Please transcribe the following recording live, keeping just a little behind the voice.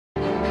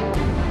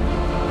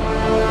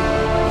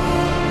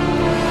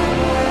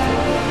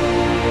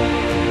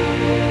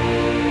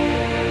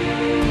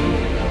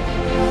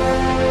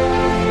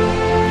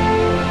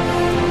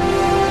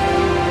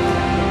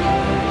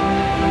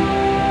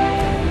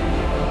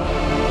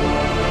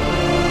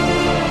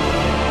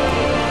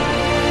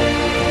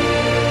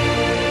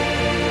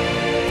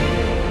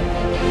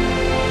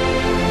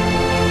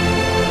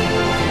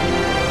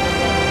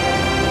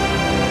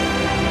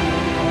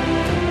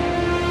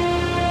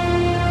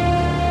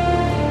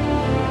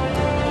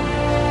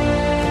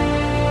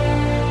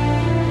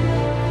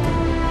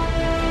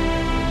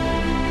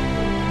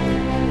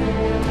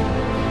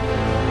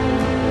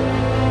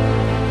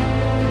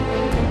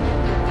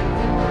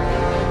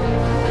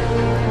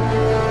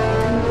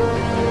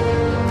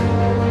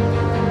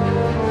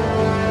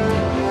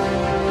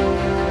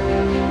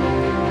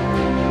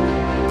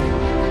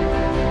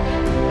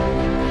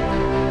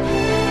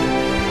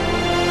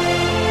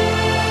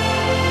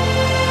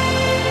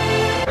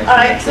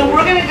Alright, so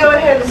we're going to go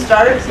ahead and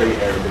start.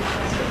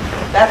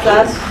 That's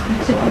us.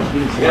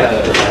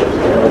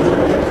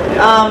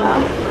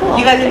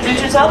 You guys introduce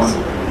yourselves?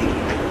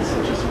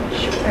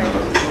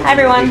 Hi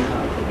everyone.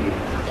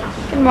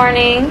 Good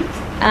morning.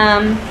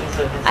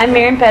 I'm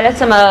Miriam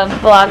Perez. I'm a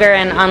blogger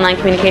and online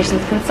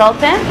communications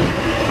consultant.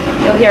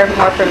 You'll hear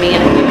more from me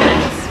in a few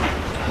minutes.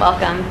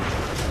 Welcome.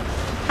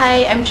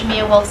 Hi, I'm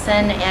Jamia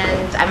Wilson,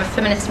 and I'm a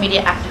feminist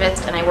media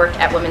activist, and I work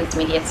at Women's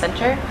Media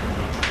Center.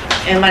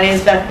 And my name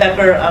is Beth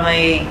Becker. I'm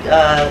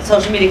a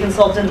social media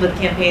consultant with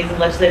campaigns and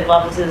legislative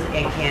offices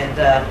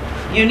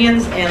and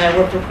unions, and I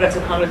work for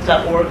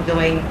progressivecongress.org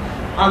doing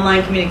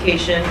online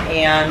communication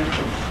and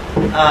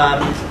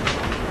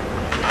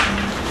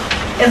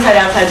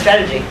inside-outside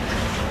strategy.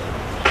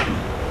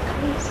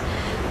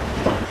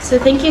 So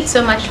thank you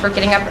so much for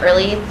getting up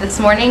early this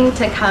morning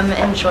to come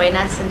and join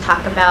us and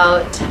talk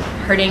about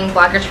hurting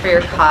bloggers for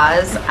your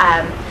cause.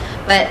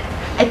 But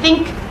I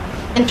think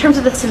in terms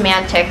of the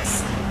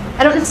semantics,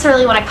 I don't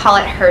necessarily want to call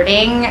it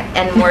hurting,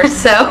 and more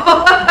so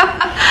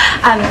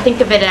think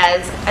of it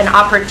as an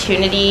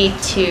opportunity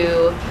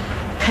to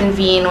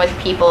convene with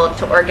people,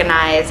 to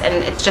organize, and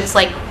it's just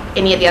like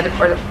any of the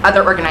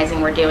other organizing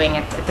we're doing.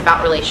 It's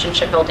about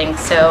relationship building.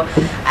 So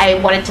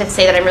I wanted to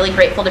say that I'm really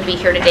grateful to be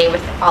here today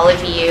with all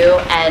of you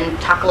and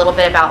talk a little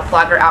bit about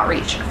blogger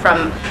outreach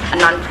from a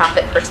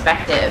nonprofit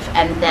perspective,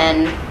 and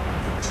then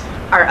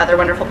our other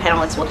wonderful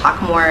panelists will talk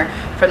more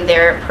from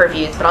their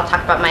purviews, but I'll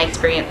talk about my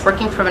experience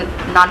working from a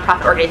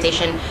nonprofit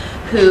organization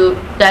who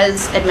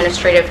does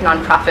administrative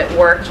nonprofit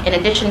work in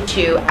addition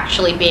to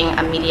actually being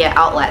a media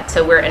outlet.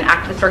 So we're an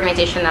activist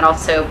organization that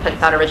also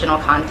puts out original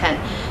content,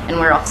 and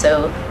we're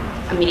also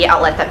a media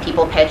outlet that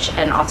people pitch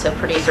and also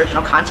produce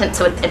original content.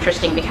 So it's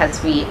interesting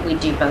because we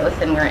do both,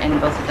 and we're in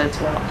both of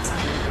those worlds.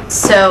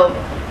 So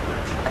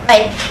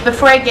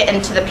before I get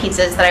into the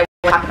pieces that I want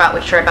to talk about,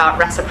 which are about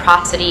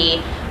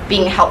reciprocity,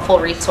 being a helpful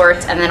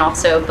resource, and then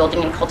also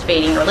building and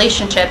cultivating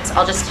relationships,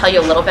 I'll just tell you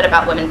a little bit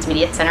about Women's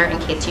Media Center in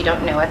case you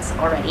don't know us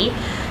already,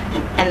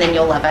 and then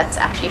you'll love us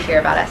after you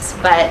hear about us.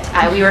 But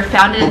we were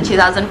founded in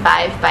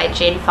 2005 by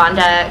Jane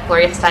Fonda,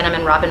 Gloria Steinem,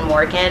 and Robin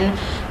Morgan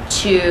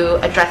to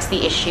address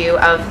the issue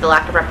of the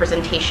lack of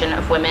representation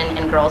of women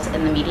and girls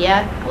in the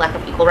media, lack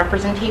of equal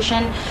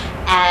representation.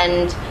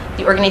 And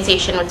the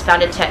organization was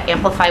founded to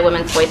amplify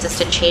women's voices,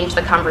 to change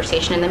the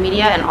conversation in the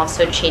media and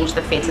also change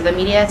the face of the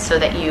media, so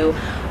that you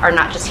are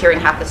not just hearing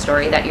half the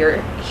story, that you're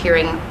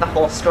hearing the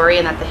whole story,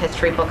 and that the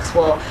history books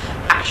will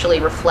actually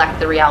reflect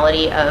the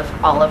reality of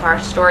all of our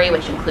story,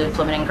 which includes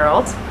women and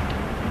girls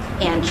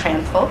and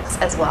trans folks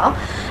as well.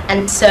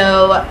 And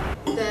so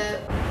the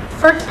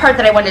first part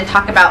that I wanted to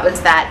talk about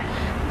was that,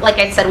 like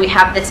I said, we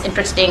have this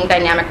interesting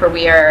dynamic where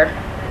we are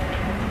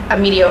a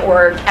media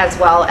org as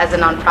well as a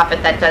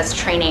nonprofit that does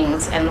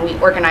trainings, and we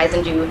organize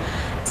and do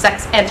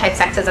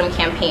anti-sexism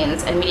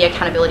campaigns and media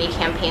accountability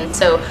campaigns.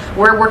 So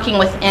we're working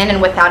within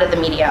and without of the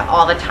media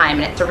all the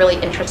time, and it's a really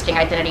interesting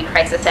identity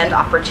crisis and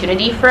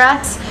opportunity for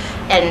us,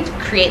 and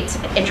creates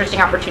interesting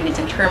opportunities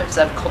in terms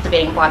of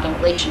cultivating blogging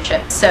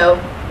relationships. So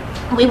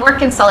we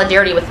work in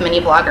solidarity with many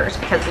bloggers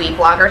because we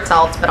blog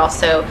ourselves, but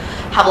also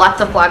have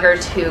lots of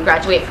bloggers who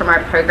graduate from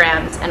our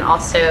programs and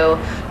also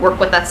work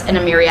with us in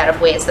a myriad of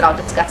ways that I'll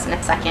discuss in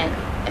a second.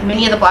 And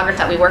many of the bloggers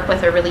that we work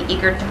with are really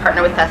eager to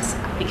partner with us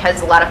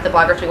because a lot of the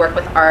bloggers we work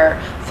with are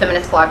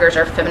feminist bloggers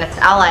or feminist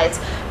allies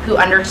who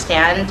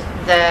understand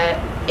the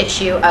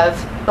issue of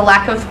the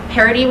lack of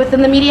parity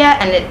within the media,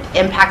 and it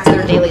impacts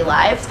their daily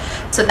lives.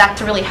 So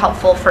that's really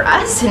helpful for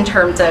us in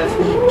terms of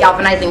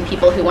galvanizing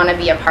people who want to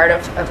be a part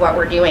of what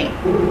we're doing,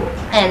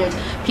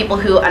 and people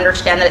who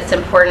understand that it's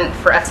important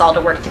for us all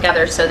to work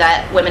together so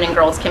that women and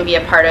girls can be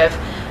a part of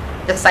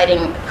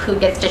deciding who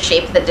gets to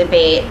shape the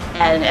debate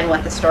and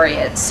what the story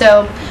is.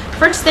 So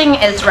first thing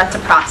is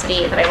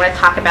reciprocity that I want to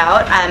talk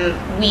about.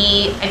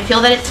 I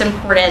feel that it's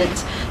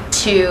important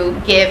to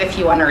give if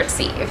you want to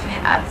receive.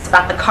 It's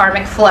about the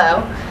karmic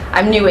flow.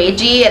 I'm new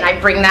agey, and I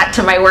bring that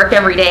to my work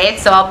every day,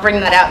 so I'll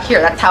bring that out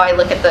here. That's how I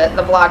look at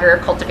the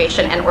blogger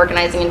cultivation and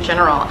organizing in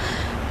general.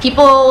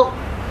 People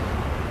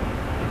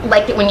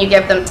like it when you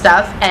give them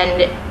stuff,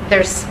 and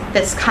there's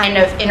this kind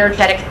of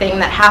energetic thing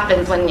that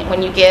happens when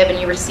you give and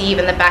you receive,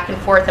 and the back and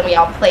forth, and we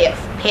all pay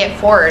it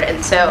forward.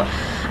 And so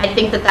I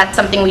think that that's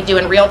something we do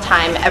in real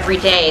time every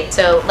day.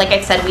 So like I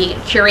said, we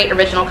curate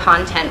original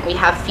content. We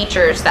have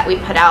features that we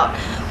put out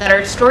that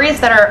are stories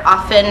that are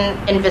often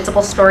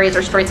invisible stories,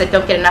 or stories that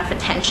don't get enough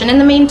attention in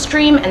the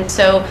mainstream. And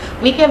so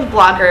we give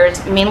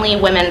bloggers, mainly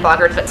women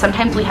bloggers, but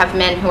sometimes we have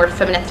men who are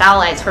feminist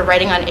allies who are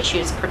writing on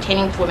issues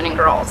pertaining to women and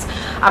girls,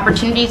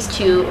 opportunities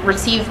to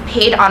receive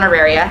paid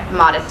honoraria,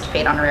 modest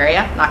paid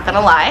honoraria, not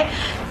gonna lie,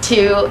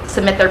 to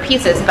submit their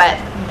pieces. But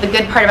the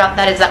good part about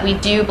that is that we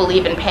do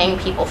believe in paying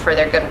people for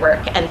their good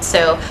work, and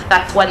so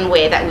that's one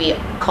way that we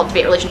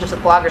cultivate relationships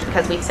with bloggers,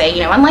 because we say,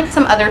 you know, unlike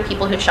some other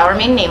people who shall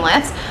remain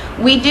nameless,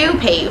 we do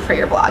pay you for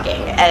your blogging,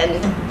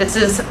 and this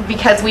is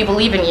because we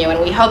believe in you, and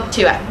we hope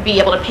to be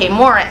able to pay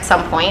more at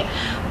some point.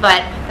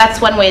 But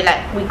that's one way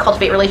that we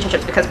cultivate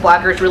relationships, because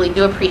bloggers really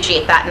do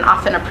appreciate that and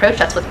often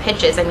approach us with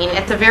pitches. I mean,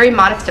 it's a very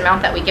modest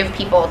amount that we give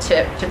people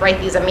to write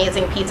these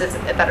amazing pieces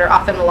that are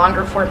often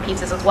longer form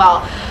pieces as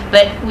well.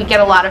 But we get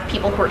a lot of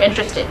people who are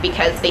interested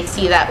because they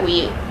see that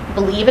we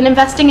believe in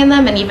investing in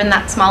them, and even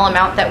that small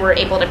amount that we're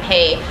able to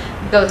pay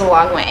goes a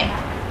long way.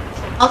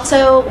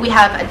 Also, we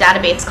have a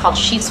database called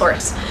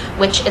SheSource,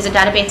 which is a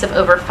database of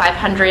over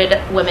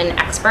 500 women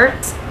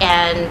experts,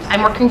 and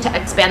I'm working to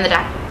expand the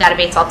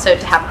database also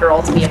to have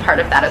girls be a part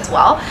of that as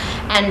well.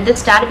 And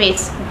this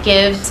database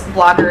gives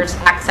bloggers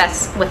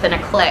access within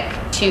a click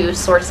to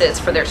sources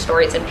for their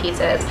stories and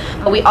pieces.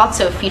 But we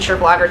also feature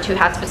bloggers who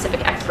have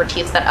specific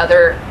expertise that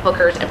other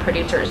bookers and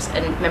producers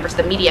and members of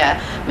the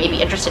media may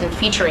be interested in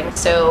featuring.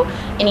 So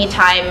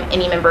anytime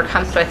any member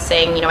comes to us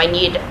saying, you know, I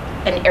need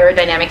an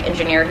aerodynamic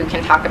engineer who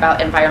can talk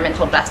about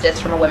environmental justice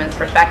from a women's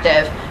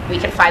perspective, we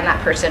can find that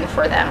person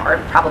for them,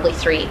 or probably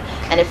three.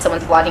 And if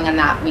someone's blogging on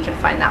that, we can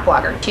find that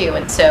blogger too.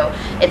 And so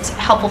it's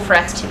helpful for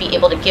us to be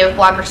able to give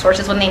blogger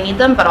sources when they need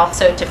them, but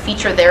also to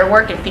feature their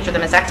work and feature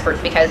them as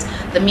experts, because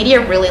the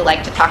media really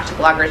like to talk to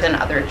bloggers and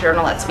other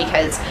journalists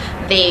because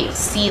they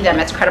see them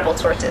as credible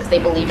sources. They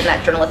believe in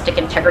that journalistic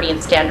integrity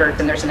and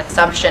standards, and there's an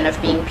assumption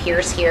of being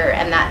peers here,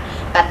 and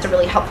that's a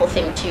really helpful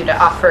thing too, to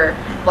offer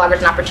bloggers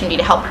an opportunity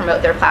to help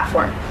promote their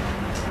platform.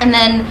 And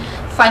then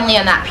finally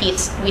on that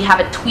piece, we have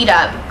a tweet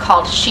up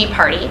called She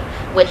Party,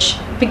 which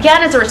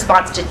began as a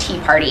response to Tea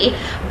Party,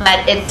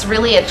 but it's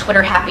really a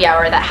Twitter happy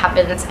hour that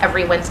happens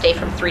every Wednesday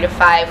from 3 to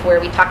 5,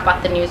 where we talk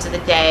about the news of the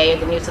day,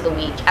 the news of the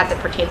week, as it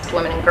pertains to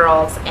women and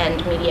girls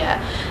and media,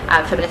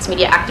 feminist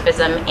media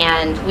activism.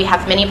 And we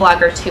have many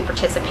bloggers who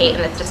participate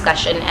in this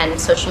discussion, and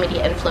social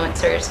media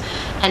influencers.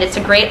 And it's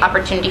a great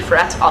opportunity for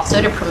us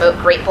also to promote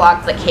great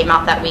blogs that came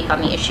out that week on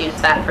the issues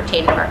that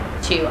pertain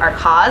to our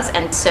cause.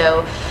 And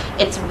so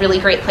it's a really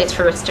great place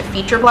for us to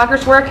feature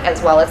bloggers' work,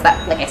 as well as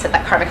that, like I said,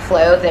 that karmic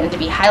flow, them to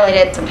be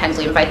highlighted. Sometimes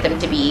we invite them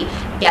to be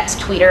guest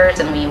tweeters,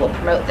 and we will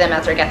promote them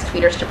as our guest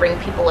tweeters to bring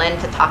people in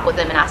to talk with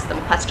them and ask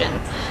them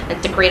questions. And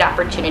it's a great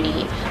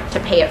opportunity to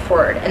pay it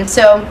forward. And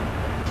so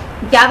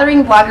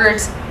gathering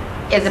bloggers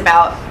is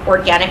about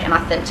organic and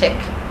authentic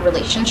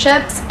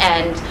relationships,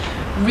 and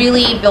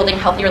really building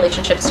healthy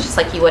relationships just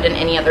like you would in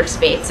any other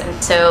space.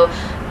 And so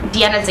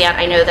Deanna Zant,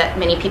 I know that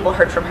many people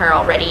heard from her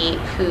already,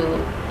 who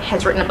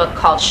has written a book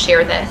called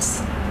Share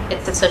This.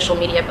 It's a social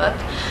media book.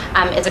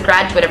 Is a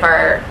graduate of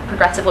our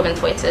Progressive Women's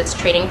Voices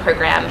training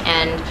program,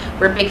 and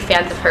we're big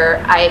fans of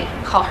her. I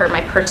call her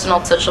my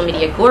personal social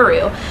media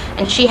guru,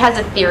 and she has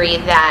a theory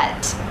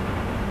that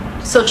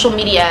social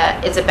media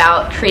is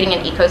about creating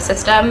an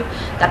ecosystem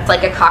that's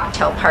like a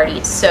cocktail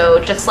party.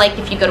 So just like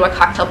if you go to a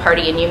cocktail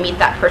party and you meet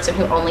that person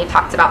who only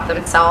talks about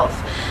themselves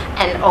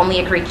and only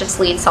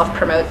egregiously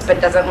self-promotes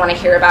but doesn't want to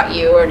hear about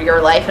you or your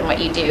life and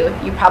what you do,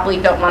 you probably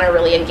don't want to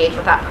really engage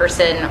with that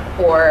person,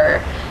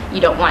 or you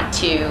don't want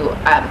to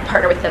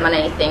partner with them on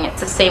anything.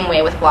 It's the same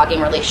way with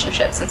blogging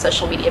relationships and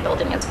social media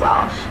building as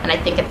well. And I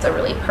think it's a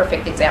really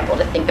perfect example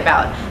to think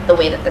about the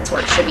way that this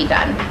work should be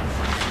done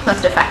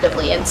most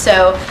effectively. And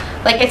so,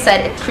 like I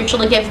said, it's crucial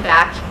to give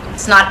back.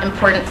 It's not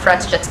important for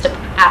us just to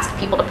ask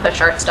people to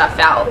push our stuff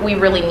out. We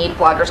really need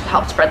bloggers to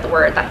help spread the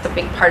word. That's a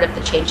big part of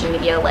the changing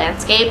media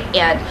landscape,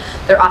 and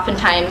they're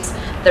oftentimes,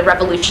 the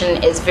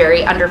revolution is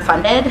very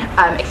underfunded,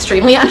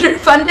 extremely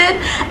underfunded.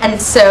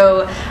 And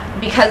so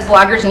because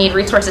bloggers need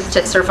resources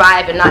to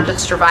survive, and not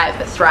just survive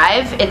but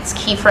thrive, it's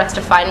key for us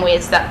to find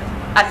ways that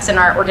us and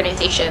our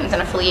organizations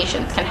and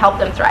affiliations can help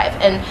them thrive.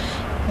 And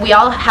we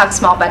all have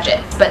small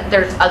budgets, but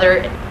there's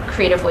other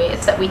creative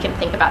ways that we can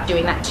think about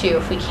doing that too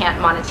if we can't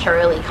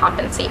monetarily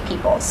compensate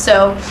people.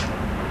 So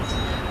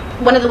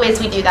one of the ways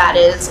we do that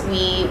is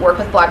we work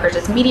with bloggers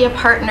as media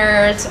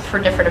partners for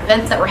different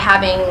events that we're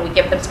having. We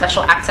give them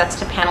special access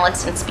to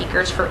panelists and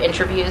speakers for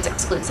interviews,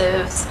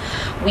 exclusives.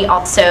 We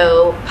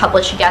also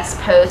publish guest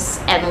posts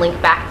and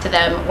link back to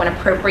them when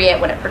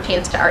appropriate, when it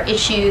pertains to our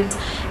issues.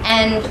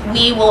 And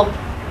we will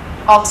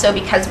also,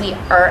 because we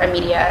are a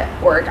media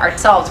org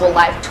ourselves, will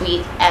live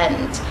tweet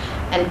and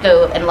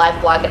go and live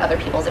blog at other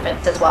people's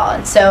events as well.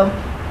 And so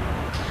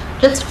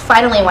just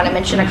finally, I want to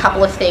mention a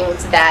couple of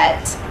things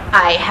that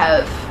I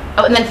have.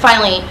 Oh, and then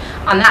finally,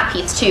 on that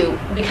piece too,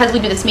 because we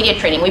do this media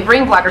training, we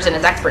bring bloggers in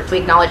as experts. We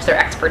acknowledge their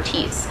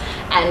expertise,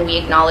 and we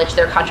acknowledge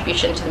their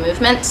contribution to the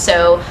movement.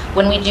 So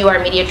when we do our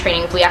media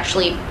trainings, we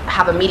actually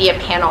have a media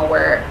panel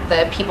where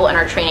the people in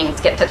our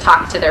trainings get to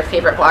talk to their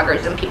favorite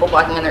bloggers and people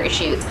blogging on their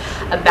issues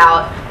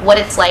about what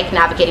it's like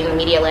navigating the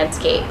media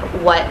landscape,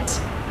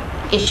 what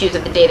issues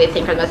of the day they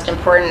think are the most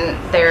important,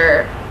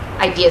 their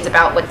ideas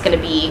about what's going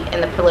to be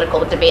in the political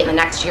debate in the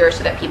next year,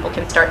 so that people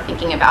can start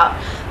thinking about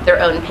their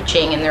own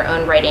pitching and their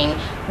own writing,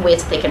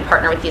 ways that they can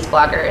partner with these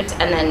bloggers,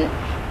 and then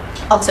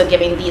also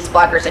giving these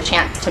bloggers a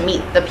chance to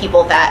meet the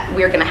people that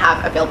we're going to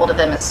have available to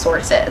them as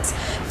sources.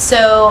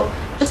 So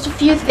just a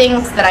few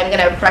things that I'm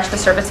going to brush the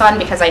surface on,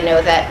 because I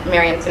know that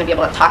Miriam's going to be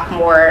able to talk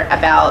more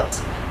about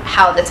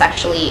how this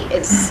actually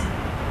is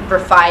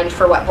refined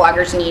for what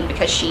bloggers need,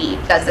 because she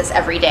does this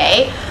every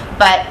day.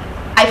 But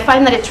I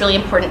find that it's really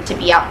important to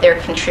be out there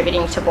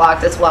contributing to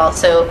blogs as well.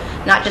 So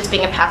not just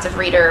being a passive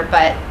reader,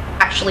 but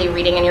actually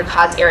reading in your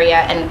cause area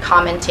and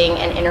commenting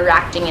and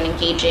interacting and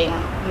engaging.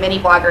 Many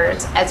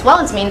bloggers, as well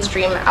as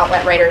mainstream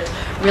outlet writers,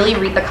 really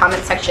read the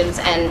comment sections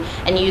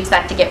and use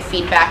that to get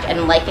feedback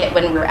and like it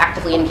when we're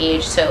actively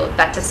engaged. So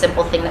that's a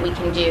simple thing that we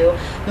can do.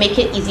 Make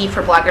it easy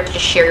for bloggers to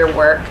share your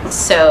work.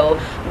 So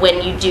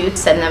when you do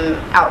send them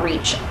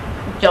outreach,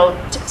 don't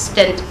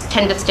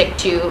tend to stick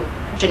to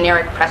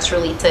generic press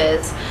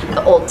releases,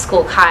 the old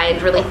school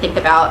kind. Really think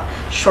about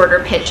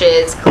shorter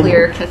pitches,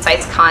 clear,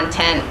 concise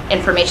content,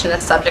 information in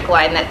the subject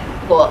line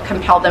that will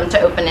compel them to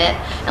open it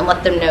and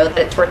let them know that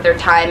it's worth their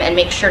time, and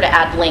make sure to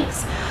add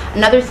links.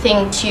 Another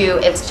thing too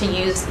is to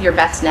use your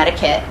best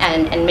etiquette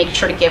and make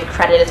sure to give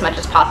credit as much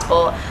as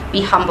possible,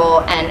 be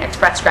humble and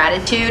express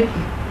gratitude,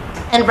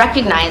 and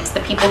recognize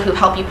the people who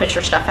help you put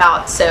your stuff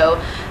out.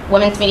 So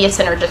Women's Media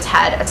Center just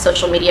had a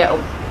social media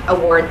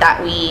award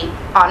that we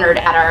honored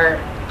at our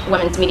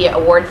Women's Media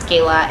Awards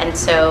Gala, and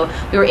so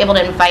we were able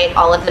to invite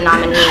all of the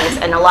nominees,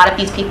 and a lot of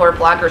these people are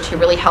bloggers who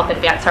really help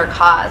advance our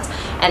cause,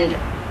 and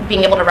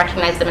being able to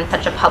recognize them in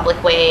such a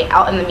public way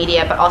out in the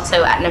media, but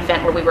also at an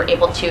event where we were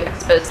able to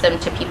expose them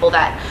to people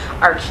that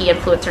are key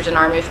influencers in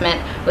our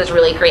movement was a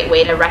really great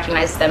way to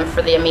recognize them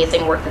for the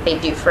amazing work that they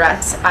do for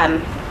us,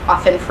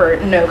 often for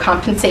no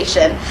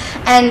compensation.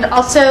 And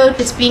also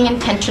just being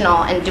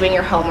intentional and doing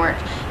your homework.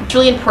 It's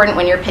really important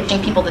when you're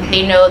pitching people that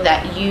they know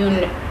that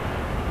you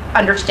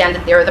understand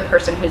that they're the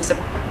person who's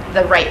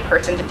the right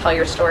person to tell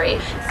your story.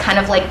 It's kind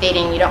of like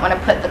dating. You don't want to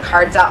put the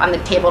cards out on the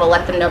table to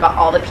let them know about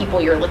all the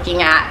people you're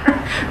looking at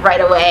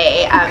right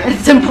away.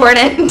 It's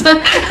important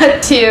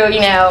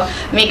to,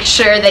 make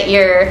sure that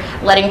you're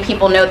letting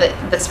people know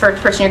that this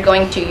first person you're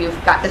going to,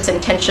 you've got this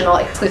intentional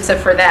exclusive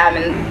for them,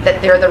 and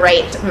that they're the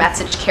right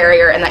message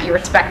carrier, and that you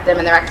respect them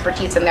and their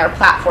expertise and their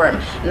platform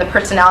and the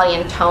personality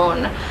and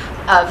tone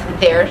of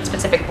their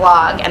specific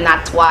blog, and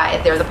that's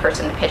why they're the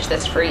person to pitch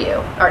this for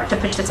you, or to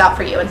pitch this out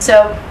for you. And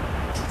so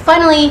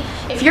finally,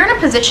 if you're in a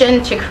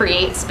position to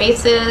create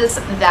spaces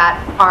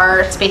that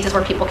are spaces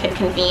where people can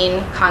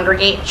convene,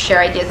 congregate, share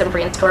ideas, and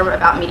brainstorm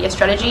about media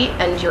strategy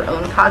and your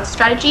own cause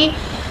strategy,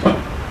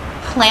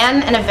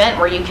 plan an event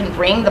where you can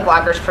bring the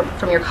bloggers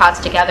from your cause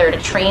together to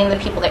train the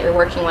people that you're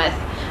working with.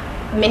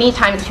 Many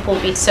times people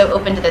will be so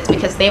open to this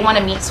because they want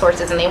to meet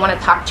sources and they want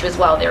to talk to you as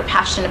well. They're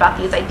passionate about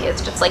these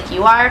ideas just like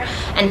you are.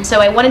 And so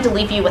I wanted to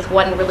leave you with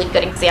one really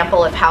good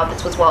example of how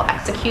this was well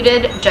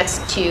executed,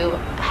 just to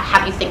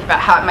have you think about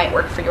how it might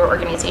work for your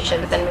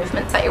organizations and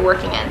movements that you're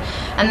working in.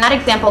 And that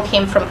example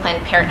came from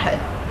Planned Parenthood.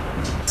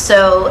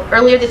 So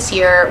earlier this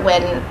year,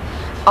 when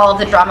all of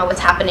the drama was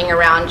happening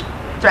around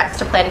threats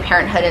to Planned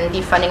Parenthood and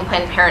defunding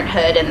Planned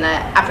Parenthood, and the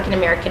African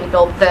American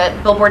the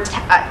billboards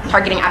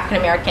targeting African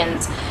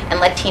Americans and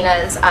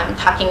Latinas,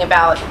 talking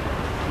about,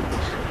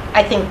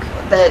 I think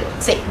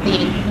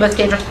the most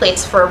dangerous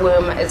place for a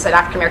womb is an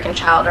African American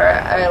child or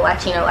a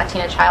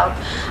Latina child.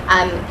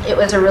 It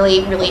was a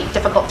really, really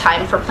difficult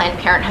time for Planned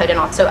Parenthood and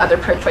also other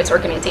pro-choice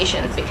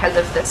organizations because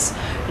of this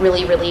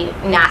really, really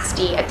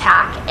nasty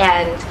attack.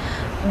 And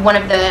one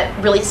of the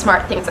really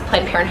smart things that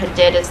Planned Parenthood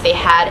did is they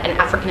had an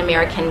African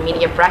American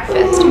media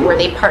breakfast where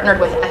they partnered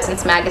with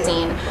Essence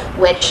magazine,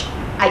 which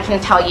I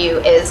can tell you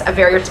is a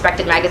very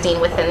respected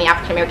magazine within the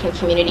African American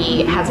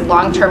community. It has a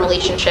long-term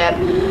relationship.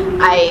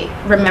 I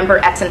remember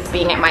Essence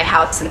being at my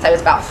house since I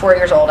was about 4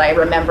 years old. I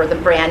remember the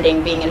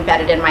branding being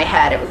embedded in my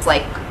head. It was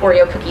like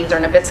Oreo cookies or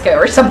Nabisco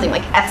or something.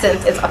 Like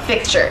Essence is a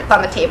fixture. It's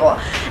on the table.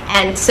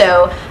 And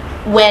so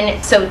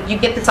you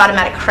get this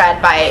automatic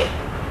cred by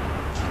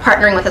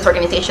partnering with this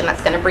organization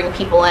that's going to bring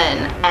people in.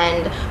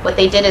 And what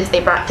they did is they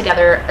brought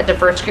together a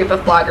diverse group of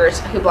bloggers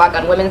who blog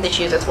on women's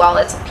issues as well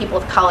as people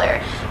of color,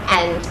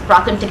 and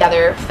brought them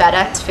together, fed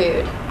us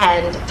food,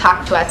 and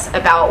talked to us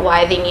about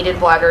why they needed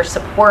blogger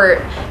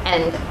support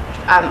and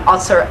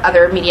also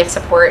other media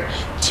support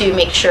to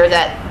make sure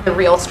that the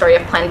real story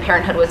of Planned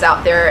Parenthood was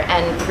out there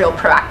and real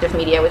proactive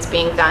media was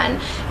being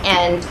done.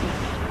 And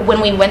when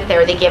we went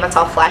there, they gave us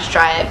all flash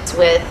drives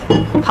with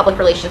public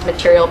relations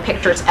material,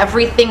 pictures,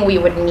 everything we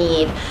would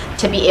need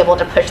to be able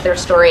to push their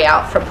story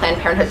out from Planned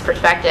Parenthood's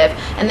perspective,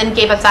 and then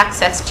gave us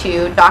access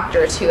to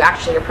doctors who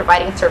actually are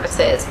providing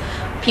services,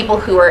 people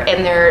who are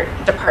in their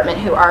department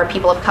who are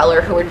people of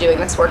color who are doing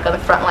this work on the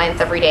front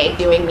lines every day,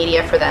 doing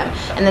media for them.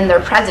 And then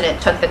their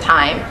president took the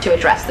time to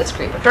address this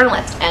group of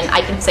journalists. And I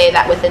can say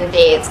that within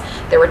days,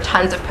 there were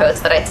tons of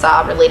posts that I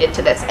saw related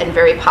to this, and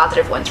very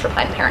positive ones for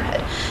Planned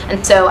Parenthood.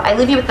 And so I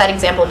leave you with that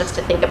example just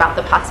to think about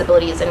the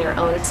possibilities in your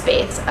own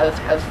space of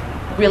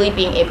really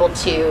being able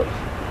to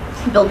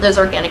build those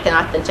organic and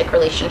authentic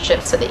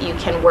relationships so that you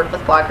can work with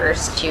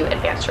bloggers to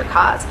advance your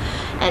cause.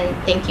 And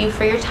thank you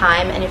for your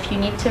time. And if you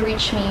need to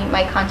reach me,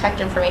 my contact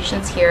information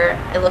is here.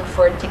 I look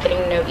forward to getting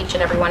to know each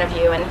and every one of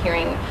you and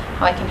hearing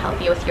how I can help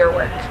you with your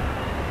work.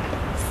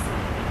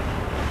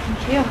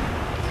 Thank you.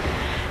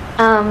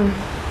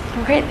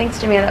 Great, thanks,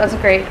 Jamia. That was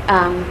a great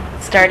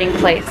starting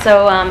place.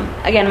 So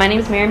again, my name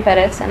is Miriam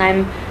Perez, and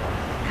I'm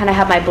kind of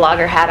have my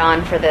blogger hat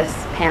on for this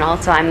panel,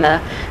 so I'm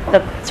the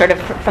sort of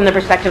from the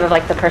perspective of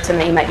like the person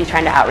that you might be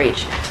trying to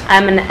outreach.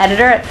 I'm an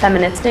editor at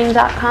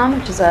feministing.com,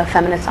 which is a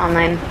feminist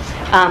online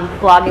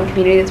blogging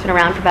community that's been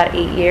around for about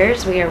 8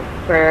 years.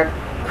 We're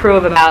a crew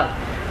of about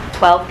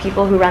 12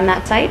 people who run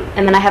that site,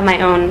 and then I have my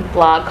own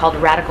blog called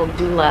Radical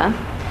Doula,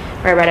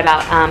 where I write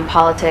about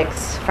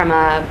politics from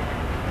a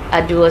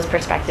doula's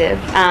perspective,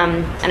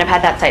 and I've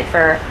had that site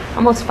for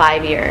almost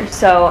 5 years.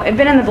 So I've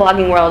been in the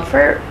blogging world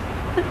for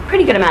a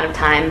pretty good amount of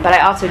time, but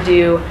I also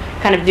do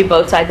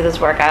both sides of this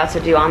work. I also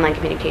do online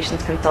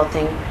communications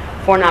consulting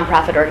for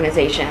nonprofit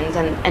organizations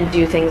and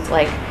do things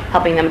like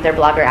helping them with their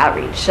blogger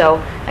outreach. So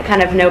I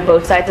kind of know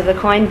both sides of the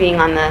coin, being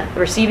on the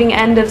receiving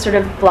end of sort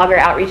of blogger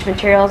outreach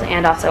materials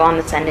and also on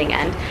the sending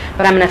end.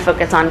 But I'm going to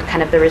focus on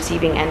kind of the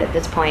receiving end at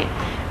this point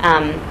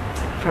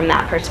from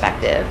that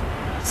perspective.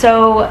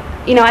 So,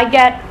 you know, I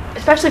get,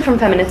 especially from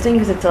Feministing,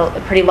 because it's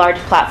a pretty large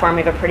platform,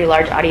 we have a pretty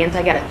large audience,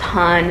 I get a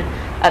ton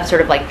of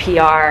sort of like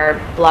PR,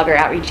 blogger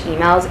outreach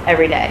emails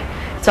every day.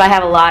 So I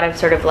have a lot of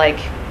sort of like,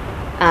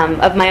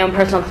 of my own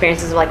personal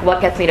experiences of like what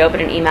gets me to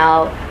open an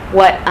email,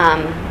 what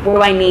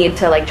do I need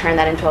to like turn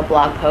that into a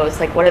blog post,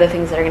 like what are the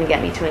things that are going to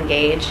get me to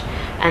engage.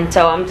 And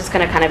so I'm just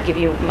going to kind of give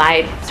you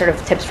my sort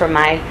of tips from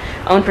my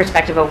own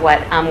perspective of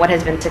what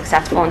has been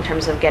successful in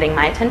terms of getting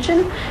my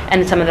attention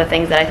and some of the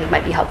things that I think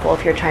might be helpful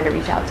if you're trying to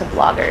reach out to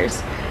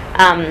bloggers.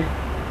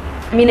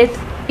 I mean, it's,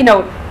 you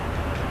know,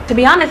 to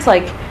be honest,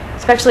 like,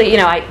 especially, you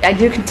know, I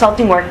do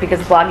consulting work because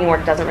blogging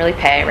work doesn't really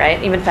pay,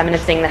 right? Even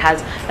Feministing that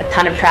has a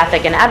ton of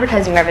traffic and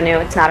advertising revenue,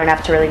 it's not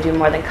enough to really do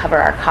more than cover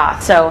our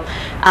costs. So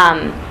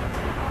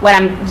when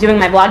I'm doing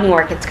my blogging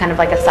work, it's kind of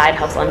like a side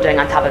hustle I'm doing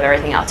on top of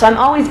everything else. So I'm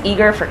always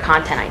eager for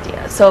content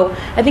ideas. So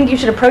I think you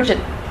should approach it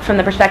from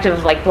the perspective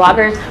of like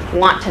bloggers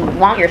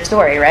want your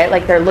story, right?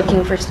 Like they're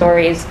looking for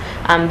stories,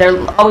 they're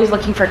always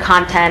looking for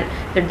content,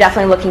 they're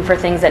definitely looking for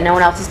things that no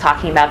one else is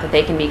talking about that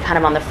they can be kind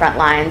of on the front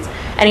lines.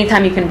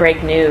 Anytime you can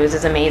break news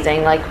is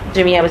amazing. Like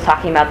Jamia was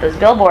talking about those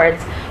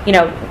billboards, you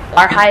know,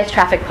 our highest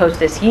traffic post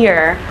this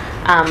year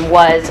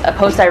was a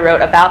post I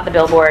wrote about the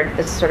billboard,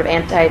 this sort of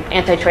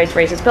anti-choice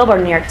racist billboard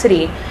in New York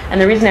City.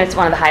 And the reason it's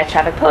one of the highest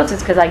traffic posts is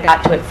because I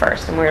got to it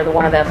first, and we were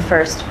one of the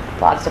first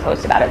blogs to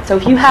post about it. So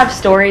if you have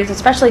stories,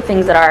 especially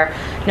things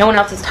that no one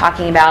else is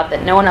talking about,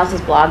 that no one else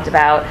has blogged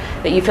about,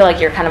 that you feel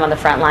like you're kind of on the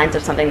front lines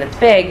of something that's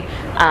big,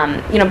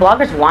 you know,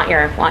 bloggers want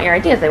your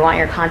ideas, they want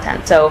your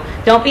content. So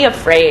don't be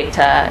afraid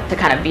to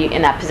kind of be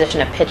in that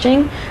position of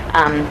pitching,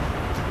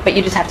 but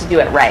you just have to do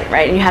it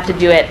right? And you have to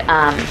do it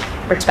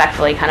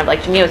respectfully, kind of like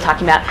Jamia was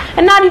talking about,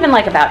 and not even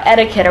like about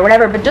etiquette or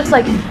whatever, but just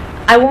like,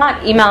 I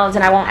want emails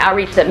and I want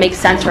outreach that makes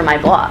sense for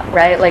my blog,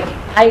 right? Like,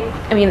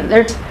 I mean,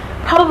 there's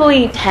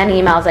probably 10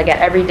 emails I get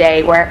every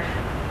day where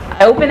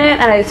I open it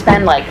and I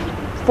spend like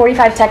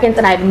 45 seconds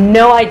and I have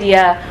no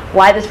idea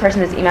why this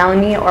person is emailing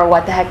me or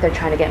what the heck they're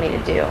trying to get me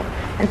to do.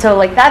 And so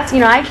like that's, you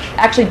know, I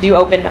actually do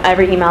open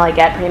every email I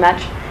get pretty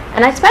much.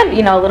 And I spend,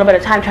 you know, a little bit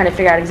of time trying to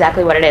figure out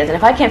exactly what it is. And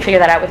if I can't figure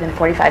that out within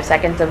 45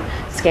 seconds of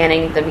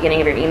scanning the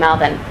beginning of your email,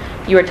 then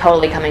you are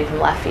totally coming from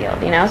left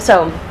field, you know?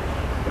 So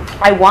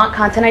I want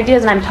content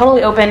ideas, and I'm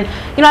totally open.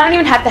 You know, I don't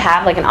even have to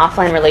have like an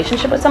offline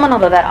relationship with someone,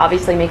 although that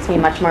obviously makes me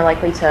much more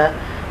likely to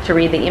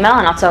read the email,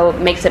 and also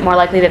makes it more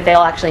likely that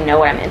they'll actually know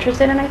what I'm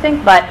interested in, I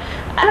think. But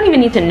I don't even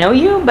need to know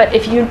you, but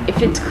if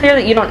it's clear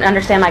that you don't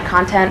understand my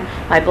content,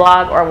 my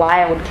blog, or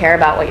why I would care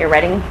about what you're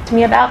writing to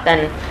me about,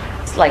 then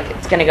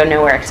it's going to go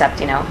nowhere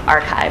except, you know,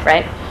 archive,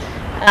 right?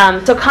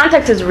 So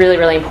context is really,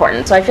 really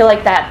important. So I feel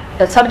like that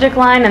the subject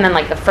line and then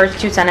like the first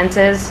 2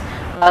 sentences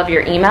of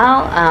your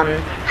email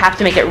have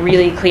to make it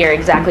really clear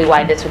exactly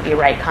why this would be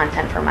right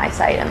content for my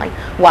site and like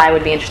why I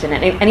would be interested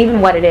in it, and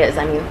even what it is.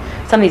 I mean,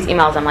 some of these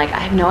emails I'm like, I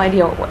have no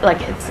idea what,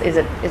 like, is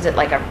it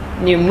like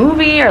a new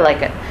movie or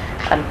like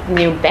a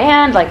new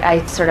band? Like I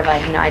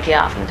have no idea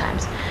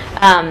oftentimes.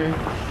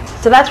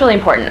 So that's really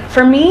important.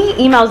 For me,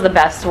 email is the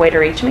best way to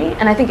reach me,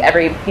 and I think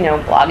every, you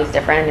know, blog is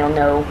different,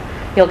 and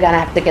you'll kind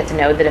of have to get to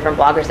know the different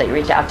bloggers that you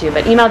reach out to,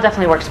 but email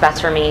definitely works best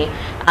for me.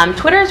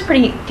 Twitter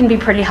can be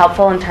pretty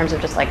helpful in terms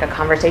of just like a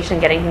conversation,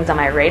 getting things on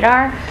my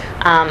radar.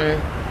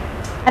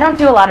 I don't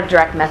do a lot of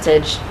direct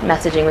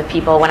messaging with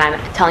people when I'm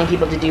telling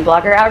people to do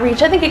blogger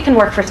outreach. I think it can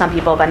work for some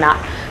people, but not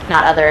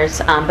others.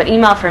 But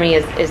email for me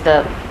is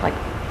the like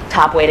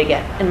top way to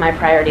get in my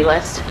priority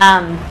list.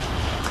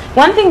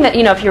 One thing that,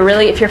 you know, if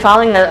you're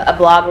following a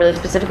blog really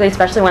specifically,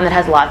 especially one that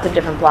has lots of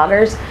different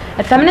bloggers,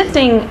 at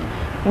Feministing,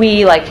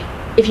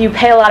 if you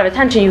pay a lot of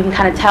attention, you can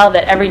kind of tell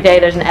that every day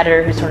there's an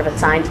editor who's sort of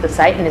assigned to the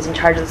site and is in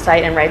charge of the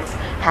site and writes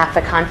half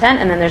the content,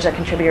 and then there's a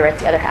contributor who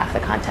writes the other half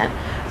of the content.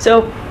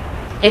 So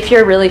if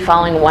you're really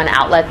following one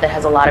outlet that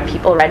has a lot of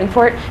people writing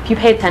for it, if you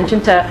pay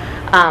attention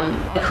to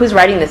like who's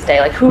writing this day,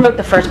 like who wrote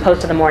the first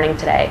post of the morning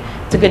today,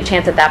 it's a good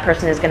chance that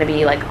person is going to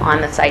be like on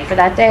the site for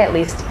that day, at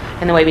least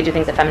in the way we do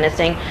things at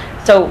Feministing.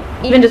 So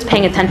even just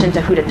paying attention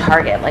to who to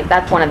target, like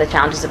that's one of the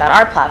challenges about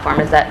our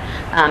platform, is that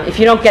if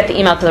you don't get the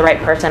email to the right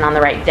person on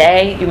the right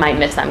day, you might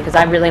miss them, because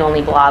I really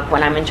only blog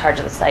when I'm in charge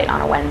of the site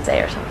on a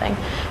Wednesday or something.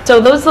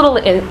 So those little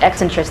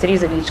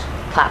eccentricities of each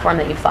platform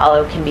that you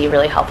follow can be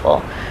really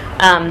helpful.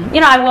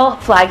 I will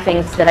flag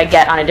things that I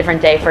get on a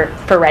different day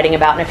for writing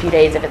about in a few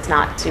days if it's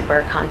not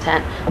super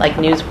content, like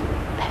news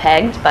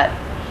pegged, but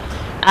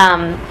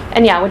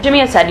and yeah, what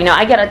Jamia said,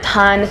 I get a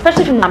ton,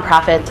 especially from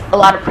nonprofits, a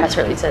lot of press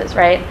releases,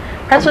 right?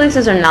 Press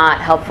releases are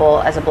not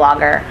helpful as a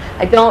blogger.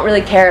 I don't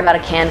really care about a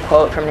canned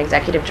quote from an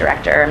executive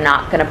director. I'm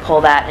not going to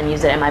pull that and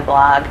use it in my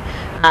blog.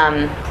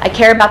 I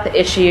care about the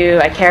issue.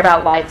 I care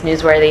about why it's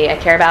newsworthy. I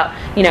care about,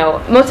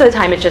 most of the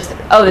time it's just,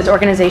 this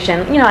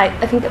organization.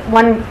 I think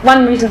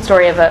one recent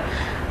story of a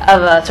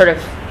sort of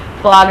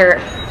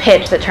blogger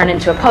pitch that turned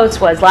into a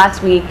post was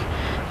last week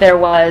there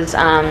was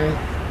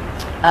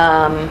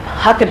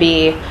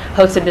Huckabee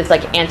hosted this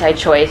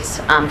anti-choice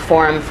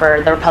forum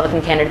for the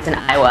Republican candidates in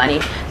Iowa, and he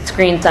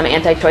screened some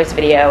anti-choice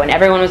video, and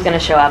everyone was going to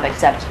show up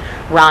except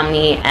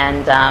Romney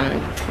and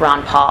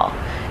Ron Paul.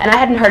 And I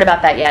hadn't heard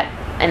about that yet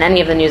in any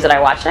of the news that I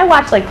watched. And I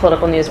watched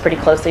political news pretty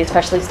closely,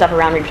 especially stuff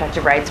around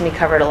reproductive rights, and we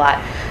covered a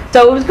lot.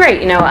 So it was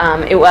great.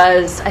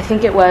 I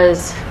think it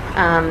was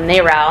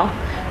NARAL.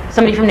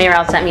 Somebody from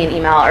NARAL sent me an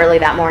email early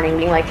that morning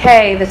being like,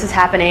 hey, this is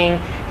happening.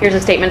 Here's a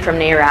statement from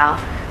NARAL.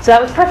 So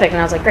that was perfect,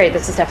 and I was like, great,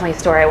 this is definitely a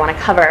story I want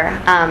to cover.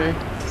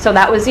 So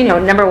that was,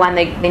 number one,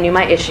 they knew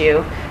my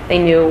issue. They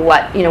knew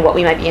what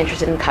we might be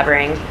interested in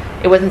covering.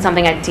 It wasn't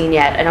something I'd seen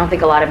yet. I don't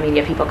think a lot of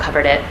media people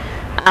covered it.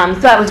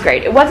 So that was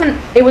great. It was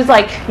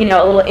like, a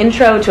little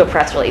intro to a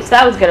press release.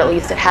 That was good at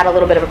least. It had a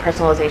little bit of a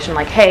personalization,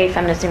 like, hey,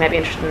 feminists, you might be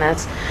interested in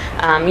this.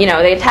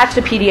 They attached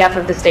a PDF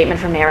of the statement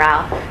from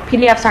NARAL.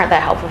 PDFs aren't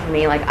that helpful for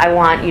me. Like, I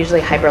want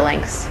usually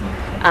hyperlinks.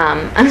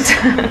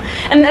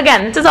 And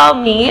again, this is all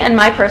me and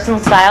my personal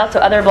style, so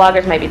other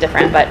bloggers might be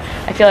different, but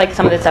I feel like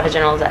some of this stuff is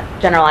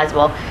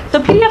generalizable. So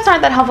PDFs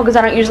aren't that helpful because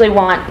I don't usually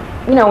want,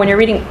 when you're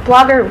reading,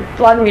 blog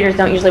readers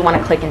don't usually want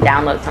to click and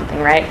download something,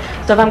 right?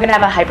 So if I'm going to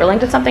have a hyperlink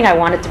to something, I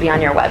want it to be on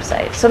your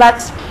website. So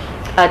that's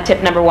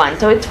tip number one.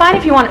 So it's fine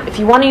if you want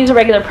to use a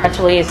regular press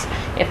release,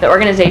 if the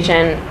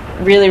organization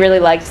really, really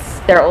likes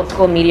their old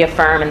school media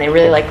firm and they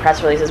really like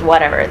press releases,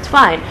 whatever, it's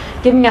fine.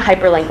 Give me a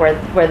hyperlink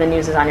where the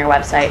news is on your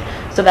website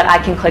so that I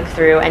can click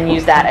through and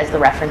use that as the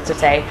reference to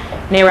say,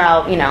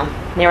 NARAL,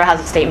 NARAL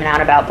has a statement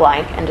out about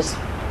blank, and just,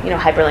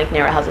 hyperlink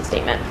NARAL has a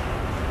statement.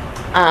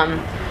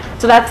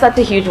 So that's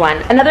a huge one.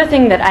 Another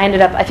thing that I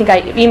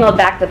emailed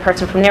back the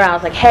person from NARAL. I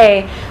was like,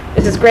 hey,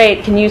 this is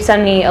great. Can you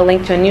send me a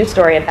link to a news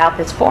story about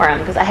this forum?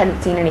 Because I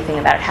hadn't seen anything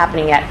about it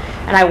happening yet.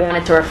 And I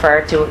wanted to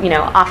refer to,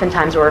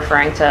 oftentimes we're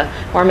referring to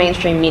more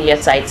mainstream media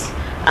sites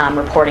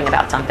reporting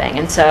about something.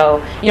 And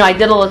so, I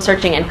did a little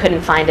searching and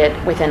couldn't find it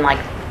within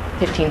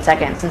 15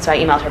 seconds. And so I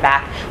emailed her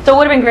back. So it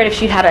would have been great if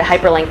she'd had a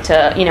hyperlink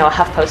to, a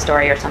HuffPost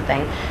story or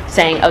something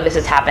saying, oh, this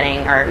is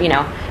happening, or,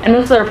 and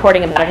most of the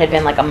reporting about it had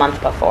been a month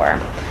before.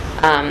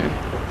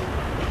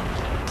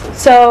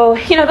 So,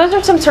 those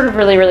are some sort of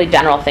really, really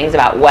general things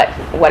about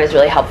what is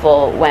really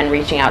helpful when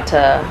reaching out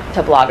to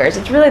bloggers.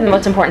 It's really the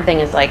most important thing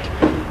is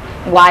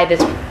why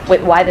this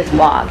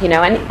blog, and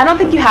I don't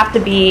think you have to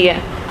be,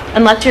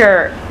 unless you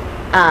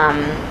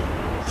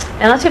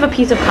have a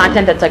piece of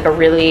content that's a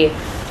really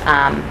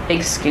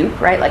big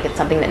scoop, right? Like it's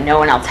something that no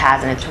one else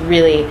has and it's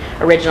really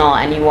original,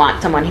 and you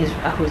want someone who's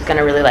going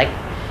to really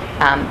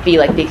be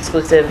the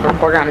exclusive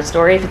reporter on a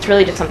story. If it's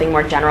really just something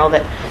more general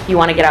that you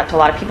want to get out to a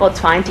lot of people, it's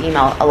fine to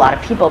email a lot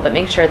of people, but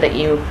make sure that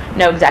you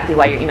know exactly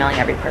why you're emailing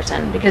every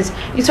person, because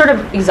you sort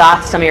of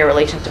exhaust some of your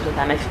relationships with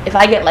them. If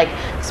I get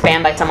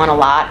spammed by someone a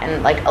lot,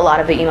 and a lot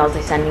of the emails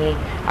they send me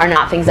are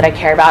not things that I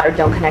care about or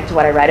don't connect to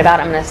what I write about,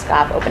 I'm going to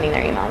stop opening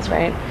their emails,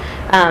 right?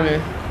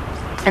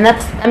 And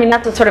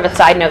that's a sort of a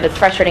side note that's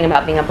frustrating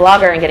about being a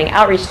blogger and getting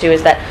outreach to,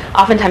 is that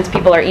oftentimes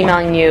people are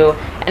emailing you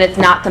and it's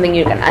not something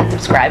you can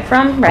unsubscribe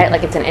from, right?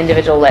 Like it's an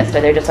individual list, or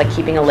they're just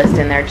keeping a list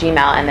in their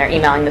Gmail and they're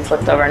emailing this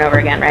list over and over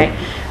again, right?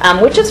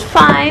 Which is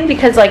fine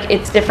because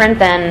it's different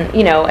than,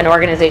 an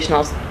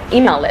organizational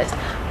email list.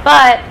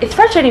 But it's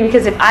frustrating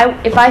because if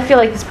I feel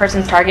like this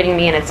person's targeting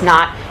me and it's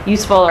not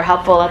useful or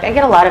helpful, I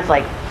get a lot of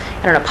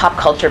pop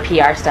culture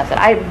PR stuff that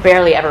I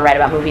barely ever write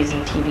about, movies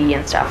and TV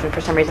and stuff, and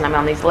for some reason I'm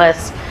on these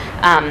lists.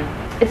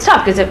 It's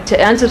tough because to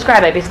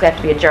unsubscribe, I basically have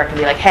to be a jerk and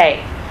be like,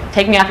 hey,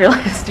 take me off your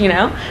list,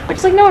 which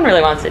is no one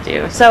really wants to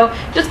do. So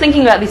just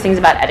thinking about these things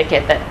about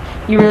etiquette that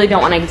you really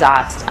don't want to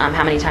exhaust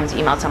how many times you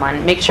email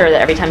someone. Make sure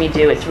that every time you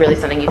do, it's really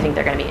something you think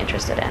they're going to be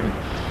interested in.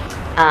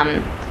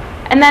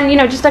 And then,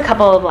 just a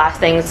couple of last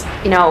things.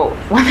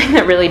 One thing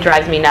that really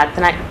drives me nuts,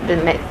 and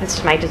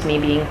this might just me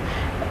being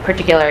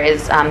particular,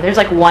 is there's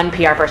one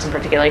PR person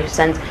particularly who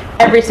sends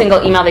every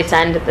single email they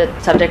send, the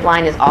subject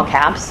line is all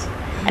caps,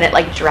 and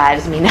it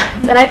drives me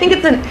nuts. And I think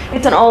it's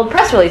an old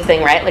press release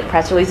thing, right?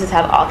 Press releases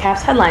have all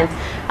caps headlines.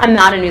 I'm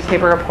not a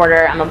newspaper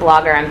reporter. I'm a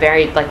blogger. I'm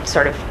very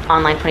sort of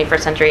online 21st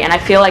century, and I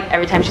feel like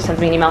every time she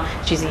sends me an email,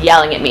 she's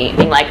yelling at me,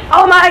 being like,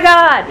 "Oh my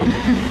God!"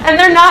 And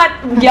they're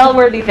not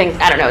yell-worthy things.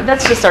 I don't know.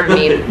 That's just sort of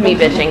me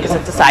bitching because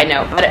it's a side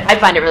note, but I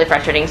find it really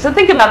frustrating. So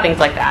think about things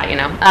like that,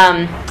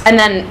 And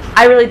then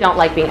I really don't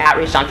like being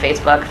outreached on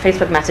Facebook.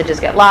 Facebook messages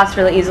get lost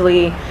really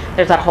easily.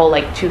 There's that whole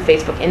like to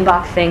Facebook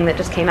inbox thing that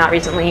just came out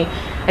recently.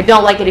 I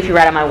don't like it if you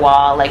write on my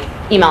wall, like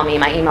email me,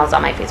 my email's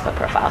on my Facebook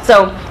profile.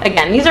 So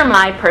again, these are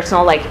my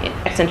personal like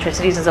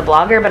eccentricities as a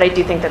blogger, but I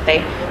do think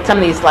that some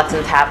of these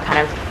lessons have kind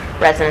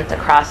of resonance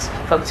across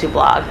folks who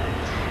blog.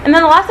 And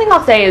then the last thing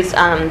I'll say is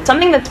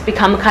something that's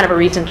become kind of a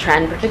recent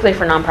trend, particularly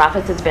for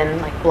nonprofits, has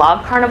been like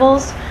blog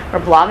carnivals or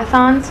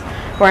blogathons,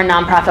 where a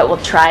nonprofit will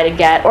try to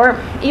get, or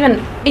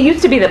even, it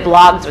used to be that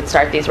blogs would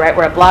start these, right,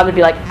 where a blog would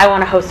be like, I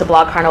want to host a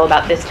blog carnival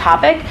about this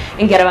topic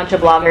and get a bunch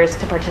of bloggers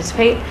to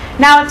participate.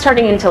 Now it's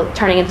turning into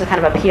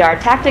kind of a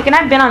PR tactic, and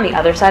I've been on the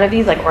other side of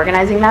these, like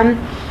organizing them.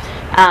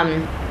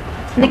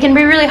 They can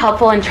be really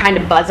helpful in trying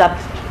to buzz up,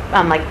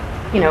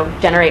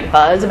 generate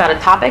buzz about a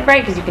topic,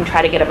 right? Because you can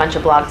try to get a bunch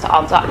of blogs to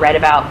all write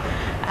about,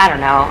 I don't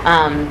know,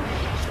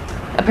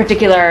 a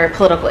particular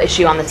political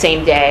issue on the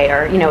same day,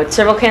 or it's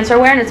Cervical Cancer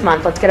Awareness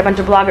Month. Let's get a bunch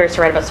of bloggers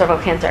to write about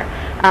cervical cancer.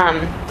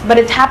 But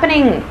it's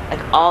happening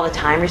like all the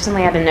time.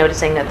 Recently, I've been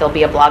noticing that there'll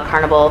be a blog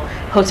carnival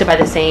hosted by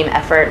the same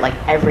effort like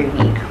every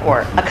week,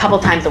 or a couple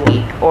times a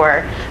week,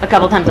 or a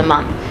couple times a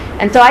month.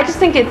 And so I just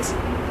think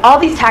all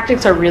these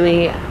tactics are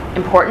really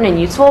important and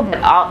useful,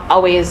 but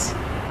always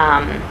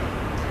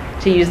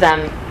to use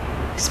them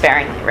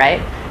sparingly,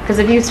 right? Because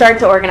if you start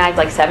to organize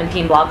like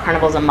 17 blog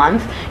carnivals a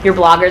month, your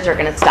bloggers are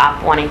going to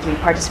stop wanting to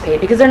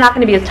participate because they're not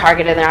going to be as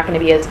targeted. They're not going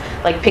to be as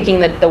like picking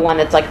the one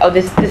that's like, oh,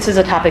 this is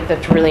a topic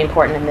that's really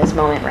important in this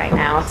moment right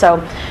now.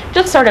 So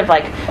just sort of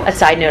like a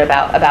side note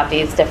about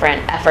these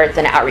different efforts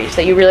and outreach,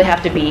 that you really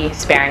have to be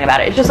sparing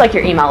about it. It's just like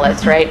your email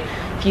list, right?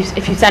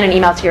 If you send an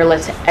email to your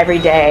list every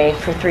day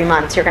for 3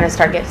 months, you're going to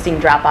start seeing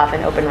drop off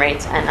in open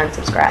rates and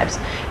unsubscribes.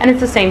 And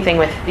it's the same thing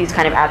with these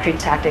kind of outreach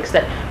tactics,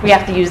 that we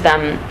have to use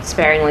them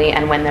sparingly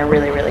and when they're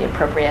really, really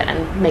appropriate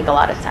and make a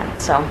lot of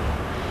sense. So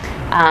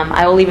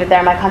I will leave it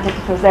there. My contact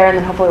info is there, and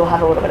then hopefully we'll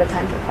have a little bit of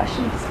time for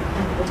questions.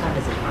 What time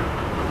is it?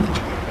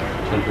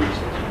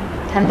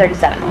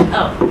 10:37.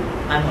 Oh,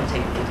 I'm going to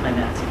take my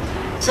minutes.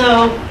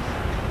 So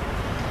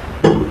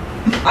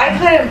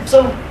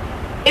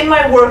in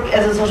my work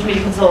as a social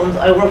media consultant,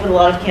 I work with a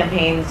lot of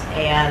campaigns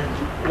and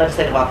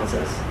legislative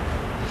offices.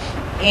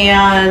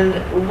 And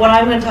what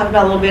I'm going to talk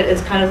about a little bit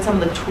is kind of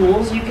some of the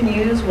tools you can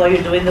use while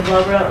you're doing the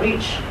blogger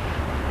outreach.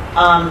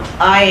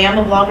 I am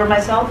a blogger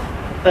myself,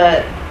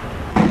 but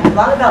a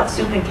lot about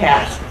soup and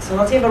cats. So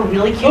let's say you have a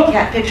really cute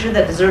cat picture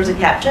that deserves a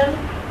caption,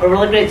 or a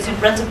really great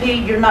soup recipe,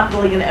 you're not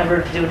really going to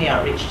ever do any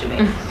outreach to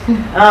me.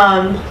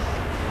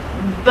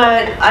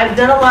 But I've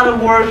done a lot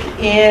of work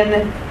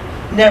in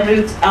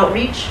Netroots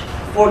outreach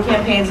for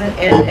campaigns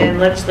and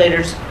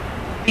legislators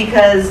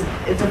because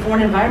it's a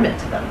foreign environment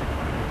to them.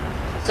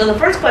 So the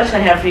first question I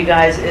have for you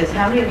guys is,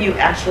 how many of you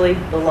actually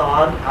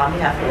blog on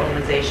behalf of your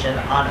organization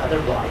on other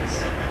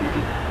blogs?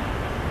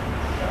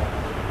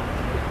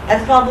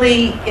 That's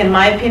probably, in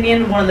my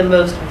opinion, one of the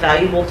most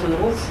valuable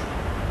tools.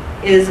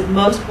 Is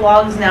most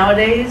blogs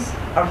nowadays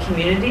are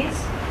communities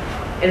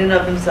in and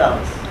of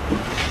themselves.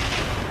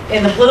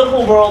 In the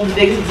political world, the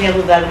biggest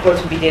example of that, of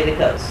course, would be Daily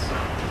Kos.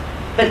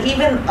 But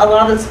even a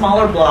lot of the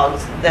smaller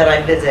blogs that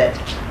I visit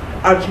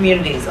are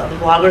communities. The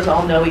bloggers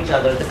all know each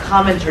other. The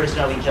commenters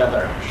know each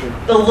other. Sure.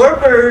 The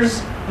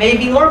lurkers may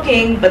be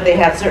lurking, but they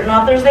have certain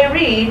authors they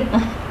read,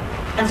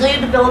 and so you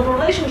develop a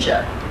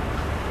relationship.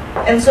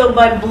 And so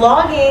by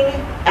blogging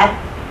at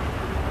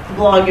the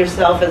blog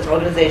yourself as an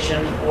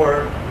organization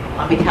or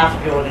on behalf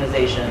of your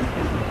organization,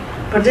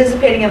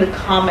 participating in the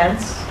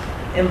comments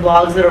in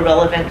blogs that are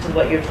relevant to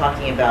what you're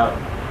talking about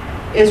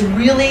is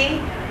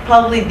really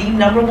probably the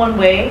 #1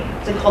 way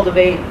to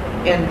cultivate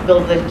and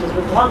build relationships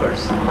with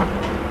bloggers.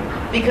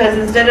 Because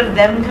instead of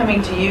them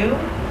coming to you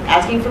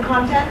asking for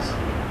content,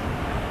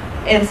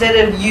 instead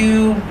of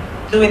you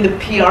doing the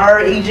PR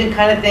agent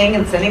kind of thing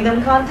and sending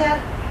them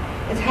content,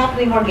 it's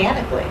happening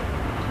organically.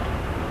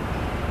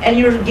 And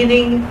you're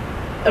getting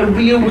a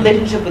real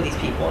relationship with these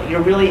people.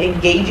 You're really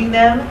engaging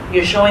them.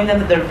 You're showing them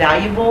that they're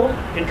valuable.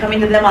 You're coming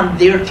to them on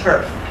their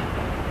turf,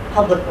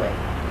 publicly.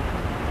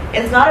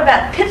 It's not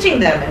about pitching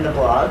them in the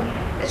blog.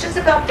 It's just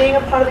about being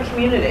a part of the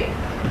community.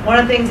 One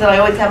of the things that I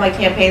always have my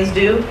campaigns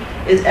do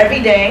is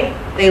every day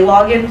they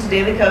log into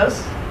Daily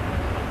Kos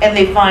and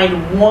they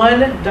find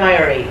one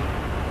diary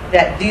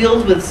that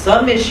deals with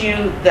some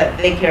issue that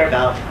they care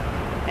about.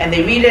 And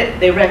they read it,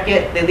 they rec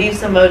it, they leave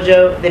some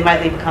mojo, they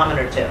might leave a comment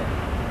or two.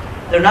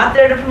 They're not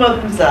there to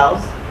promote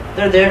themselves,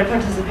 they're there to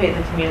participate in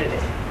the community.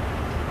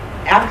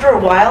 After a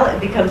while, it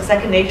becomes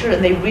second nature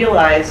and they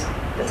realize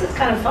this is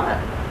kind of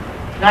fun.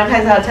 9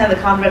 times out of 10, the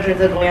common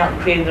veterans are going out and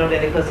creating their own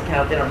Daily Kos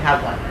account if they don't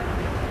have one.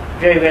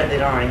 Very rare they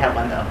don't already have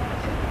one though.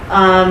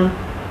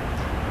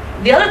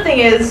 The other thing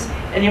is,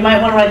 and you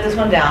might want to write this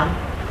one down,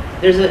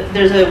 there's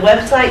a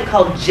website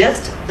called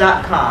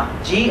gist.com,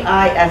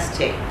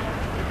 G-I-S-T.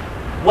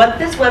 What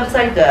this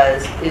website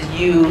does is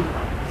you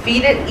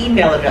feed it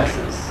email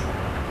addresses,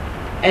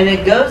 and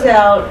it goes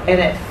out and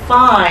it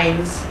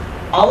finds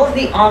all of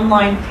the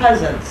online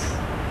presence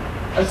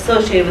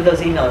associated with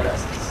those email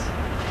addresses.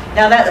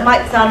 Now that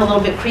might sound a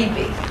little bit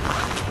creepy,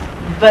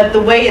 but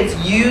the way it's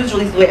used, or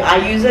at least the way I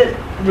use it,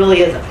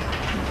 really isn't.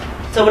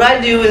 So what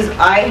I do is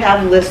I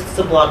have lists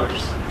of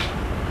bloggers.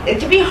 It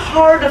can be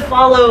hard to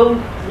follow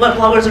what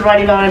bloggers are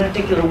writing about in a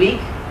particular week.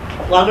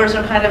 Bloggers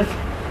are kind of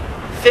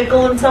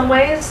fickle in some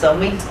ways. Some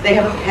weeks they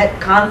have a pet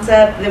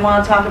concept they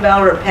want to talk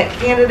about, or a pet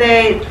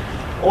candidate,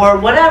 or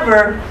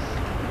whatever.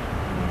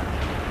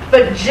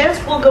 But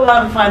GIST will go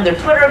out and find their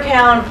Twitter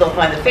account, they'll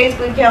find the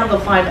Facebook account, they'll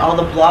find all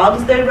the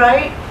blogs they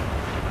write,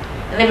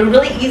 and they have a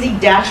really easy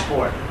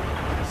dashboard.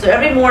 So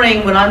every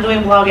morning when I'm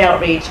doing blog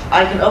outreach,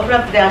 I can open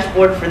up the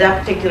dashboard for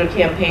that particular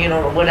campaign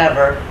or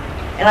whatever,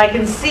 and I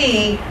can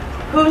see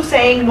who's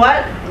saying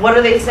what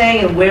are they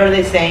saying, and where are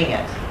they saying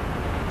it.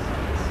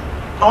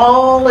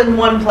 All in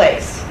one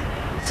place.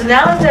 So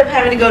now instead of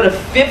having to go to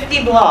 50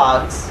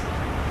 blogs,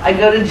 I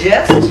go to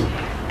GIST,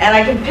 and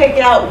I can pick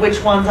out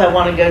which ones I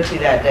want to go to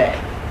that day,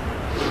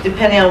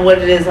 depending on what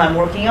it is I'm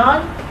working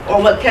on, or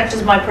what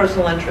catches my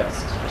personal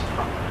interest.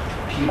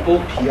 People,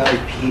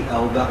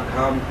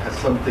 PIPL.com, has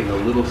something a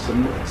little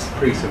similar. It's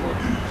pretty similar.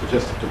 So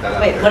just to put that out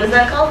there. Wait, what is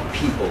that called?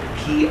 People,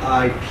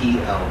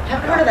 PIPL.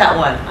 Haven't heard of that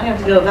one. I have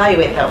to go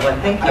evaluate that one.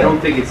 Thank you. I don't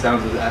think it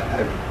sounds as,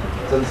 it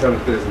doesn't sound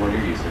as good as the one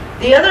you're using.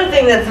 The other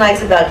thing that's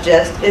nice about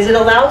GIST is it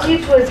allows you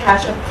to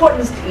attach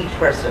importance to each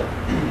person.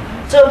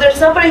 So if there's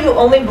somebody who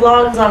only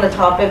blogs on a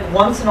topic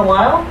once in a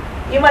while,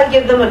 you might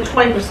give them a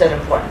 20%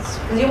 importance.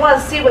 Because you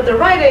want to see what they're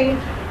writing,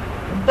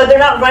 but they're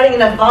not writing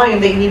enough volume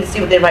that you need to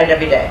see what they write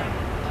every day.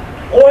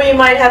 Or you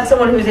might have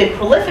someone who's a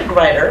prolific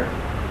writer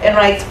and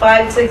writes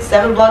 5, 6,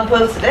 7 blog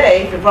posts a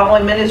day. If you're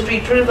following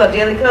Ministry Truth on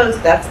Daily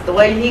Coast, that's the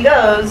way he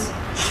goes.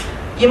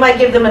 You might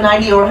give them a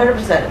 90 or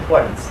 100%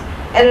 importance.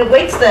 And it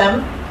weights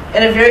them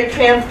in a very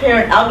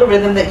transparent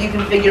algorithm that you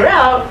can figure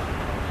out,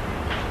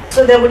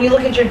 so that when you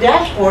look at your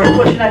dashboard, of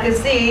course you're not going to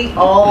see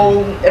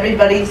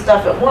everybody's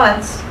stuff at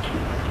once,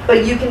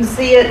 but you can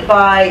see it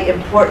by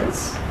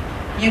importance.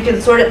 You can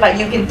sort it by,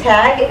 you can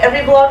tag every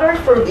blogger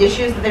for the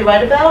issues that they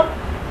write about.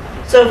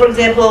 So for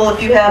example,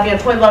 if you have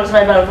 20 bloggers that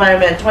write about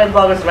environment, 20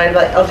 bloggers that write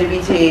about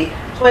LGBT,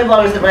 20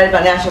 bloggers that write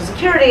about national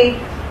security,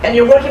 and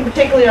you're working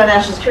particularly on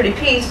national security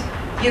piece,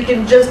 you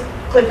can just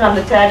click on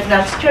the tag for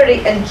national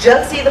security and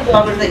just see the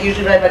bloggers that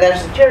usually write about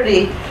national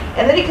security,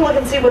 and then you can look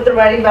and see what they're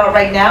writing about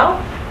right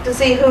now to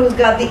see who's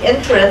got the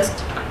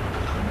interest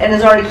and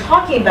is already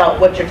talking about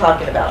what you're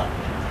talking about.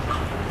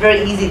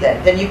 Very easy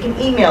then. Then you can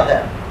email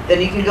them.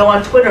 Then you can go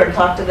on Twitter and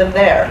talk to them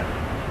there.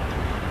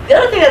 The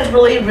other thing that's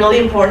really, really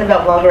important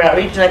about blogger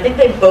outreach, and I think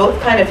they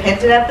both kind of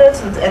hinted at this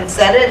and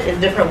said it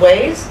in different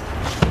ways,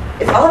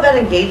 it's all about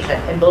engagement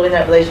and building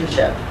that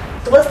relationship.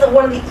 So what's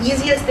one of the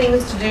easiest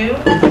things to do,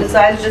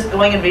 besides just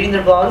going and reading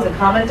their blogs and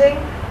commenting?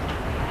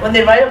 When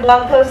they write a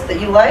blog post that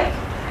you like,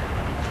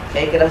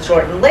 make it a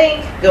shortened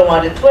link, go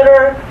onto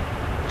Twitter,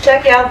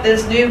 check out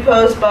this new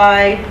post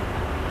by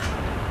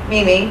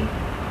Miriam.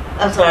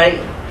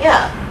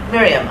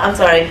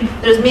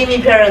 There's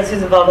Mimi Perez,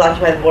 who's involved with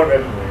Occupy the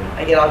Boardroom.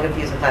 I get all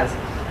confused sometimes.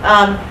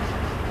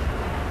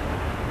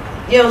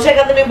 Check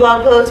out the new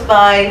blog post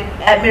by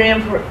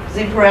 @Miriam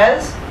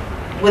Perez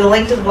with a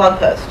link to the blog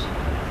post.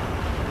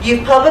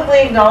 You've publicly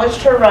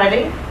acknowledged her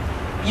writing.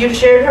 You've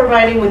shared her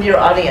writing with your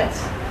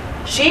audience.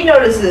 She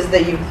notices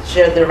that you've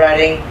shared their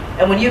writing,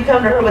 and when you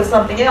come to her with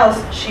something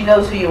else, she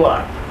knows who you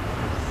are.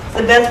 It's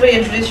the best way to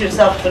introduce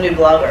yourself to a new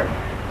blogger.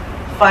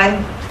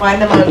 Find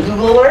them on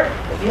Google Alert.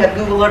 If you have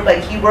Google Alert by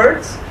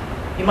keywords,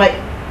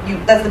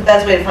 that's the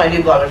best way to find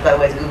new bloggers, by the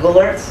way, is Google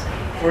Alerts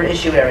for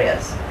issue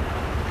areas.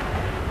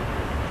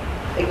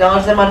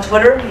 Acknowledge them on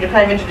Twitter. You're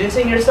kind of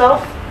introducing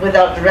yourself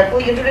without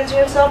directly introducing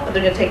yourself, but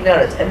they're going to take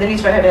notice. And then you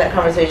start having that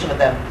conversation with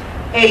them.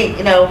 Hey,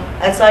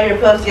 I saw your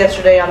post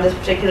yesterday on this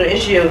particular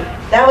issue.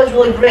 That was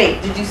really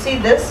great. Did you see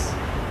this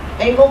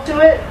angle to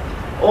it?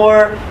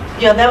 Or,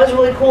 that was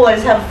really cool. I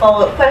just have a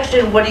follow-up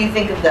question. What do you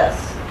think of this?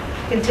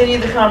 Continue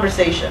the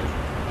conversation.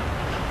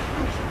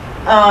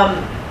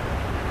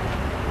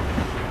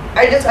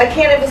 I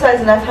can't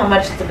emphasize enough how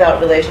much it's about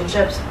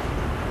relationships.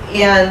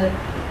 And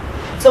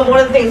so one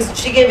of the things,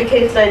 she gave a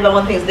case study about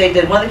one of the things they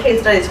did. One of the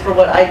case studies for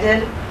what I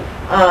did,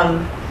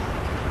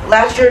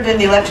 last year during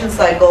the election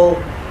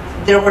cycle,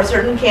 there were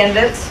certain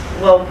candidates,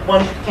 well,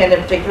 one candidate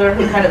in particular,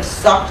 who kind of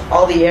sucked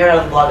all the air out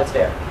of the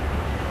blogosphere.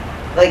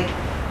 Like,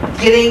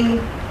 getting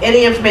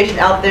any information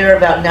out there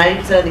about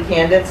 90% of the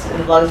candidates in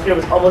the blogosphere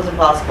was almost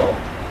impossible,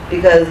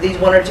 because these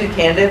 1 or 2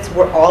 candidates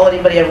were all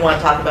anybody ever wanted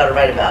to talk about or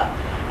write about.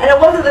 And it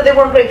wasn't that they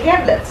weren't great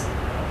candidates,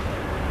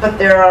 but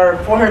there are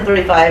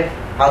 435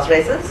 House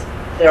races,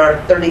 there are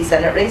 30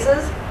 Senate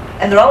races,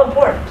 and they're all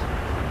important.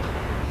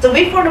 So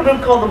we formed a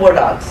group called the War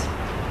Dogs.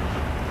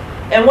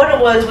 And what it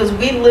was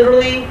we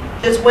literally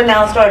just went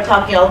out and started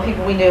talking to all the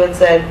people we knew and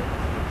said,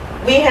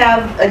 we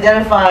have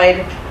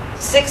identified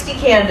 60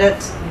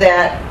 candidates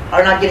that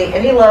are not getting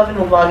any love in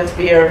the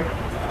blogosphere.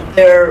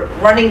 They're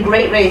running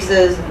great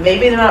races.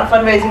 Maybe they're not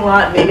fundraising a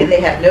lot. Maybe they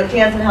have no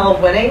chance in hell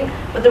of winning.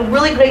 But they're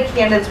really great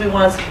candidates. We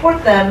want to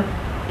support them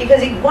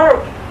because you want to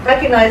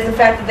recognize the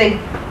fact that they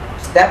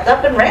stepped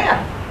up and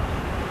ran.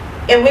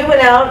 And we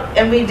went out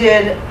and we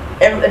did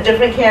a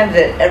different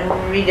candidate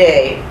every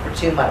day for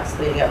 2 months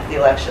leading up to the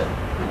election.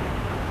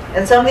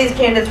 And some of these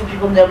candidates were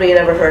people nobody had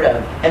ever heard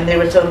of. And they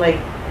were so like,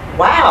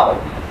 wow,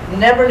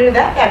 never knew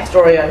that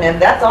backstory on him.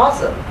 That's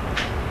awesome.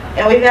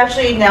 And we've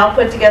actually now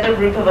put together a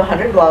group of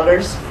 100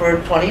 bloggers for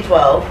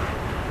 2012.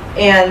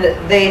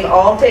 And they've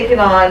all taken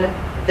on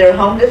their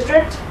home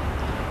district,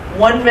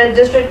 one red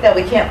district that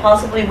we can't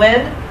possibly win,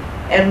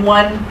 and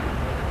one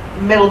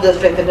middle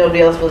district that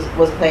nobody else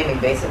was claiming,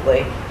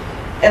 basically.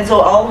 And so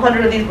all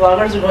 100 of these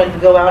bloggers are going to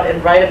go out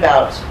and write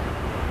about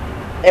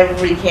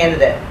every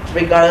candidate,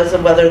 regardless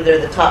of whether they're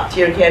the top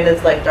tier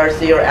candidates like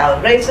Darcy or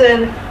Alan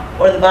Grayson,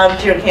 or the bottom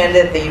tier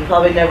candidate that you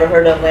probably never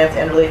heard of, Lance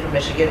Enderle from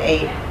Michigan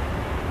 8,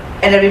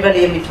 and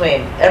everybody in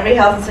between. Every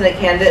House and Senate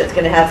candidate is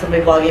going to have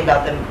somebody blogging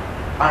about them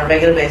on a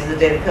regular basis at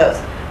Daily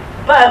Coast.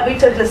 But we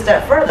took it a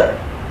step further.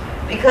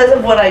 Because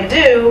of what I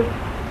do,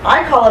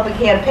 I call up a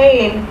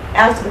campaign,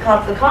 ask the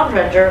comm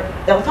director,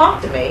 they'll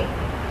talk to me.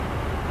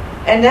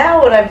 And now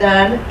what I've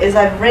done is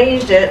I've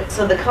arranged it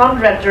so the comm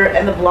director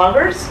and the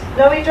bloggers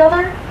know each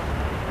other.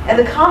 And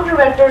the comm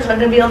directors are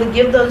going to be able to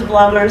give those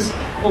bloggers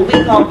what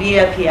we call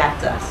VIP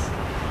access,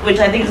 which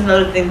I think is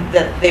another thing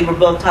that they were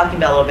both talking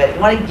about a little bit.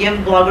 You want to give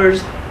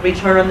bloggers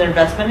return on their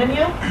investment in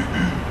you,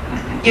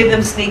 give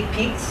them sneak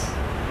peeks,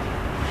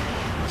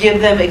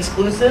 give them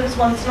exclusives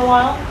once in a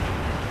while.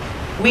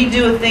 We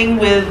do a thing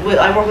with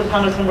I work with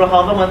Congressman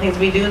Grijalva. One of the things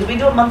we do is we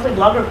do a monthly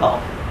blogger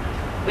call.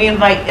 We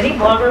invite any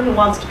blogger who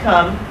wants to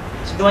come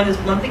to join this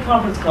monthly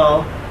conference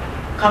call.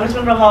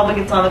 Congressman Grijalva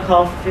gets on the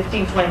call for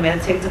 15, 20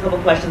 minutes, takes a couple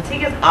questions. He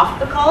gets off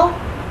the call,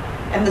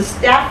 and the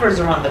staffers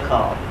are on the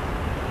call.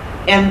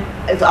 And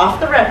it's off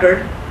the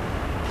record,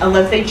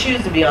 unless they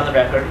choose to be on the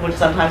record, which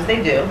sometimes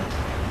they do.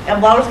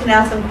 And bloggers can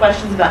ask them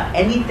questions about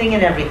anything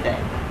and everything.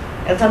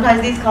 And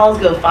sometimes these calls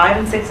go 5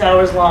 and 6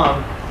 hours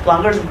long.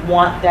 Bloggers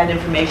want that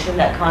information,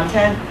 that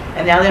content,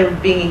 and now they're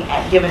being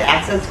given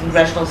access to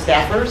congressional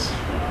staffers,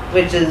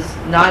 which is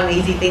not an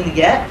easy thing to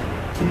get.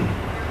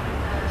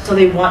 So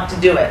they want to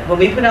do it. When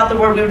we put out the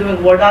word we were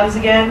doing War Dogs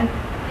again,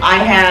 I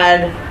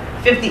had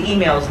 50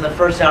 emails in the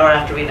first hour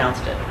after we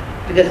announced it,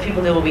 because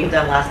people knew what we had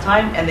done last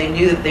time, and they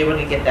knew that they were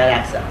going to get that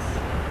access.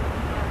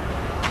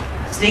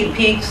 Sneak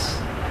peeks.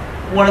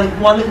 One of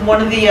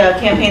the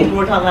campaigns we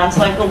worked on last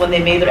cycle, when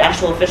they made their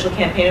actual official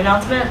campaign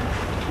announcement,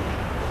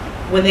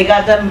 when they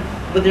got done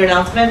with their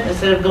announcement,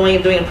 instead of going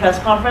and doing a press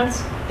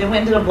conference, they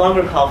went and did a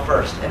blogger call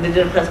first, and they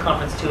did a press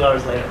conference 2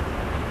 hours later.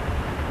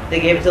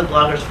 They gave it to the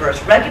bloggers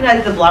first.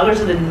 Recognize that the bloggers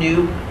are the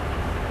new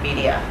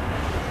media.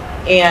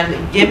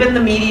 And given the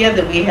media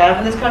that we have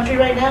in this country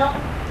right now,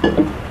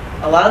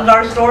 a lot of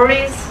our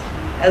stories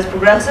as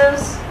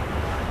progressives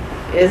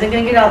isn't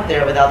going to get out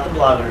there without the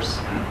bloggers.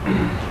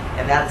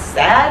 And that's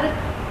sad,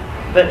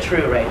 but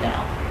true right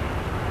now.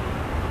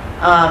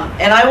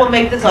 And I will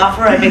make this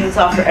offer. I make this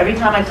offer every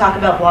time I talk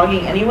about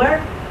blogging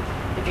anywhere.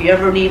 If you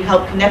ever need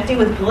help connecting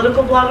with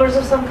political bloggers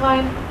of some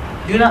kind,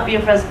 do not be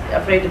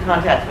afraid to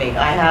contact me.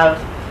 I have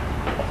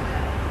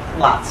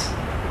lots.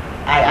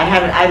 I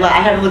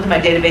haven't looked at my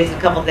database in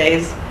a couple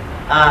days,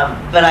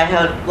 but I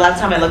had,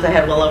 last time I looked, I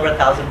had well over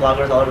 1,000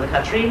 bloggers all over the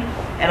country,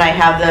 and I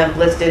have them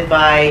listed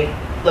by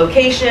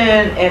location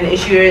and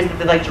issue areas that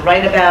they like to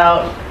write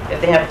about.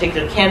 If they have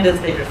particular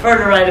candidates they prefer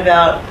to write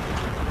about,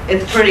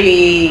 it's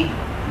pretty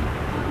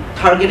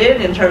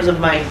targeted in terms of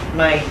my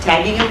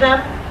tagging of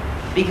them,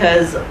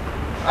 because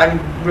I'm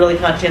really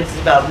conscientious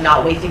about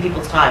not wasting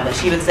people's time. Like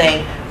she was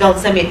saying, don't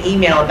send me an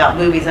email about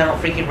movies. I don't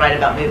freaking write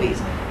about movies.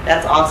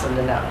 That's awesome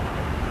to know.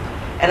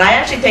 And I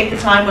actually take the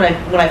time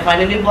when I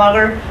find a new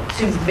blogger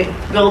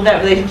to build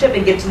that relationship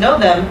and get to know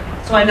them,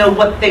 so I know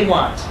what they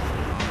want.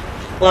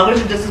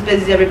 Bloggers are just as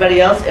busy as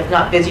everybody else, if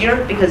not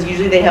busier, because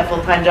usually they have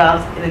full-time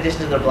jobs in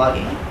addition to their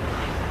blogging.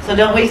 So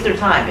don't waste their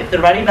time. If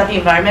they're writing about the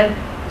environment,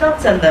 don't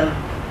send them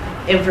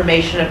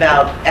information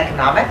about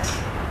economics.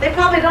 They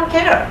probably don't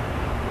care.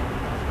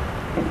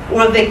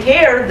 Or if they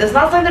care, that's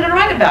not something they're going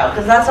to write about,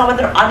 because that's not what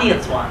their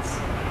audience wants.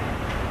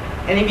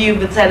 Any of you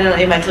have said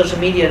in my social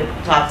media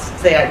talks,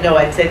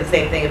 I'd say the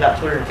same thing about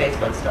Twitter and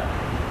Facebook stuff.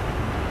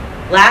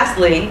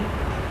 Lastly,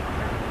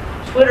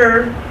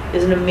 Twitter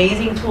is an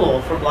amazing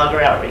tool for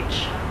blogger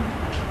outreach.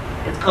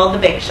 It's called the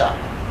Bake Shop.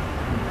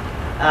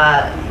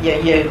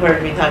 You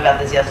heard me talk about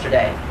this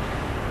yesterday.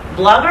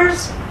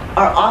 Bloggers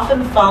are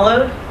often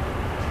followed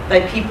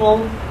by people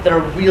that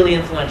are really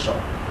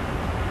influential.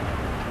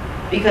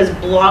 Because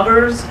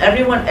bloggers,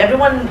 everyone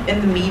in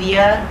the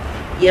media,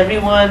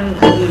 everyone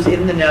who's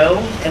in the know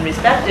and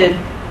respected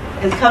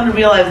has come to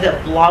realize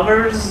that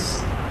bloggers,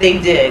 they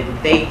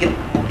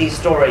get these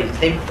stories.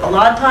 A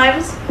lot of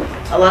times,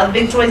 a lot of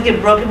big stories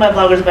get broken by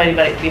bloggers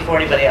before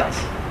anybody else.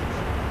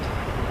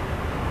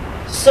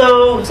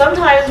 So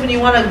sometimes when you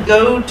want to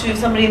go to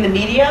somebody in the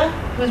media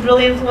who's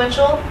really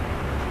influential,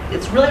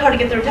 it's really hard to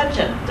get their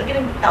attention. They're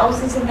getting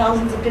thousands and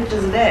thousands of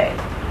pictures a day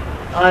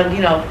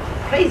on,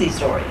 crazy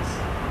stories.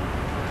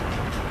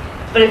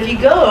 But if you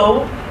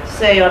go,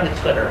 say, onto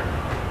Twitter,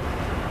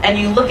 and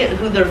you look at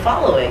who they're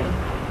following,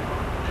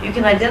 you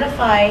can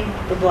identify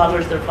the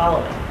bloggers they're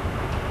following.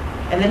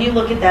 And then you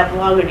look at that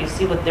blogger and you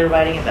see what they're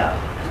writing about.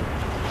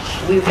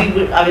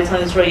 I was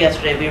telling the story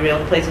yesterday, we were able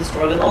to place a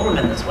story with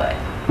Olbermann this way.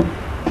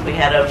 We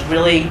had a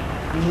really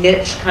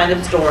niche kind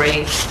of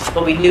story,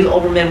 but we knew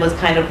Olbermann was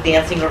kind of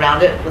dancing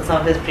around it with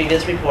some of his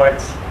previous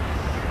reports.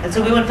 And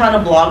so we went and found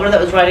a blogger that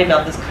was writing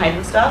about this kind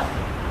of stuff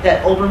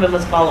that Olbermann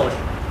was following.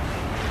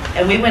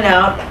 And we went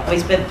out, and we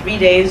spent 3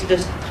 days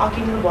just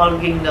talking to the blogger,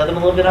 getting to know them a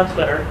little bit on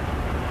Twitter.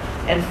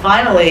 And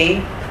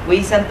finally,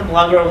 we sent the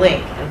blogger a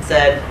link and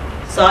said,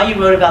 saw you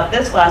wrote about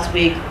this last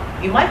week,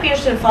 you might be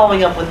interested in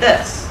following up with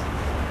this.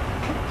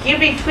 He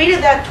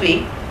retweeted that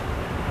tweet,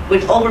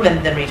 which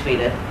Olbermann then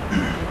retweeted,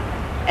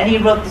 and he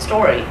wrote the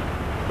story,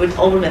 which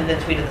Olbermann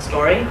then tweeted the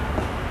story.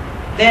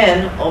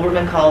 Then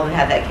Olbermann called and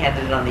had that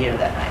candidate on the air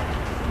that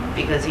night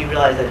because he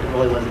realized that it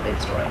really was a big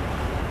story.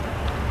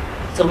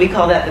 So we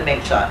call that the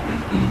make shot.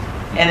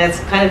 And it's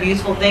kind of a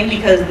useful thing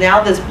because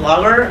now this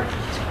blogger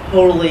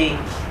totally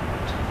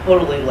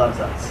loves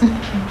us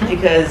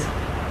because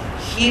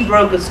he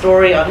broke a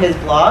story on his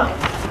blog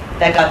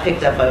that got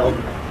picked up by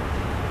Olbermann.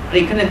 But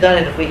he couldn't have done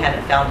it if we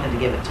hadn't found him to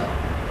give it to him.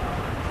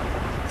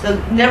 So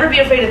never be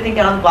afraid to think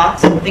out of the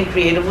box and think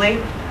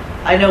creatively.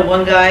 I know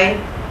one guy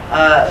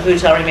who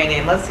shall remain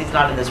nameless, he's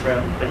not in this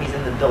room, but he's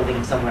in the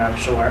building somewhere, I'm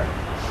sure,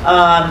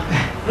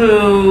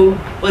 who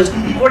was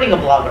reporting a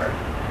blogger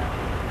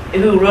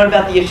who wrote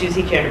about the issues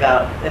he cared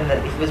about and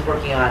that he was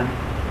working on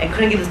and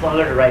couldn't get this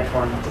blogger to write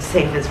for him to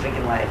save his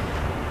freaking life.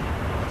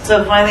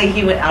 So finally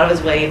he went out of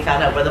his way and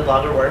found out where the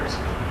blogger worked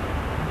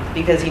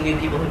because he knew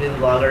people who knew the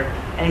blogger,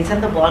 and he sent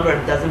the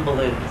blogger a dozen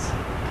balloons.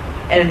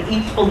 And in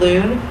each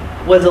balloon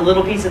was a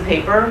little piece of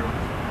paper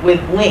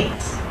with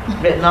links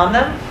written on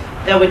them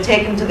that would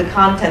take him to the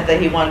content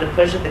that he wanted to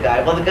push at the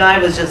guy. Well, the guy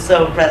was just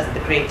so impressed with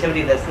the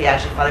creativity of this, he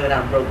actually finally went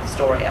out and wrote the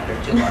story after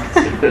 2 months.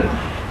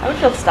 I would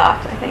feel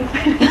stalked, I think.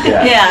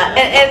 Yeah,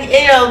 and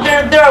you know,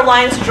 there are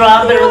lines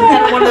drawn, but it was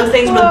kind of one of those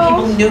things where the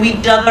people knew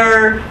each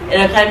other,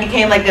 and it kind of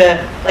became like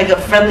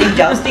a friendly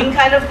jousting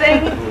kind of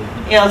thing.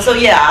 You know, so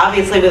yeah,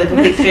 obviously with a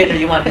complete stranger,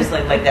 you want to do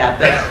something like that.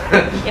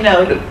 But you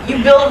know,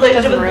 you build a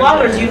relationship with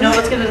bloggers, you know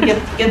what's going to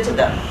get to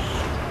them.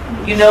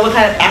 You know what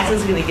kind of access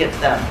is going to get to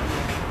them.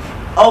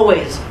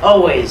 Always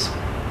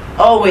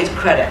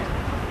credit.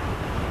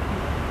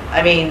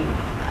 I mean,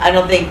 I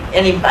don't think I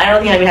even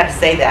have to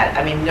say that.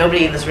 I mean,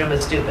 nobody in this room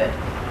is stupid,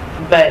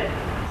 but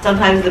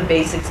sometimes the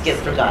basics get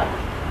forgotten.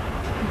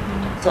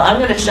 So I'm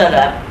going to shut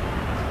up.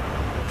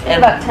 In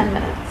about 10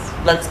 minutes.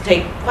 Let's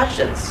take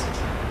questions.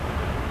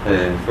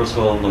 Hey, first of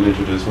all, let me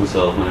introduce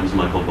myself. My name is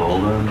Michael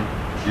Bolden.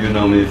 You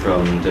know me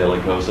from Daily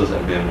Coast as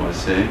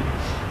MBNYC.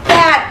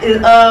 That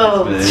is,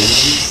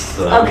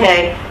 So,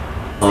 okay.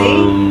 See,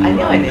 I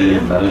knew I I'm knew the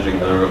you. managing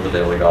editor of the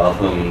Daily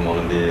Gotham, one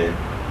of the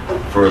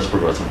first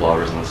progressive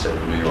bloggers in the state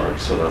of New York,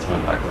 so that's my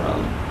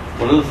background.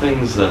 One of the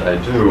things that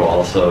I do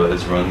also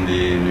is run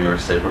the New York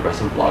State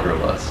Progressive Blogger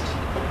List.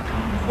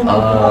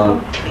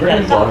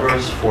 Creating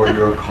bloggers for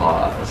your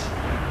cause.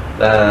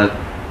 That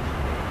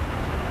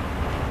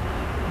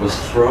was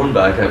thrown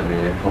back at me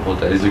a couple of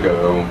days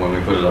ago when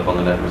we put it up on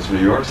the Netroots New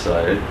York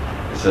site.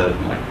 I said,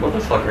 Mike, what the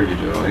fuck are you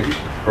doing?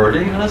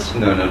 Hurting us?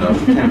 No,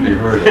 we can't be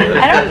hurted.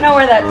 I don't know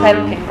where that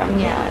title came from,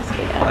 yeah.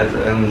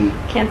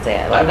 Can't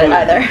say I love it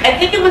either. I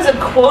think it was a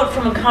quote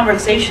from a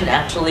conversation,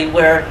 actually,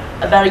 where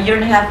about 1.5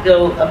 years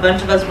ago, a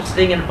bunch of us were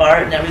sitting in a bar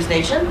at Netroots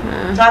Nation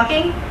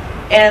talking,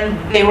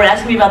 and they were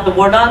asking me about the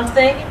War Dogs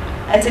thing.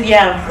 I said,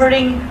 yeah,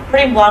 hurting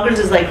bloggers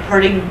is like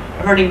hurting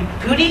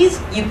cooties.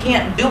 You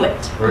can't do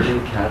it.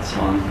 Hurting cats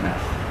on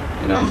meth.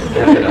 You know, you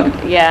can't get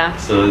out. Yeah.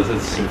 So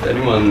it's, if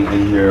anyone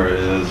in here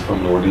is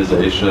from an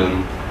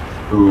organization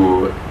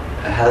who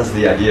has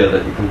the idea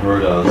that you can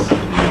hurt us, you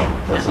know,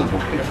 that's not the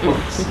way it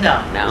works. No.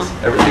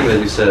 Everything that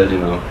you said, you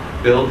know,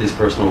 build these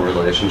personal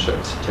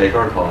relationships, take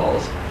our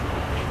calls,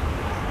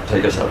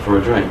 take us out for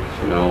a drink.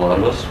 You know, a lot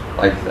of us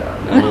like that.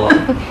 And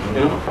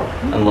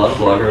a lot of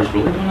bloggers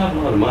really don't have a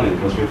lot of money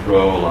because we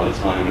throw a lot of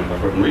time and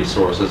effort and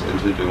resources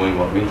into doing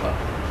what we love.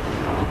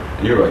 You know,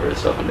 and you write great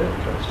stuff on Daily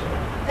Coast.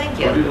 Thank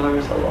you. What do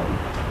you do so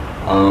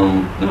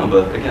long? No,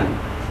 but again,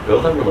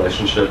 build that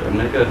relationship and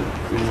make a,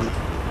 you know,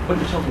 put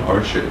yourself in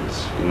our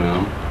shoes. You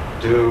know,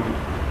 do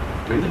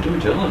the due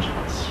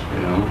diligence. You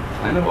know,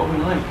 find out what we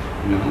like.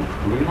 You know,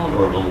 we all have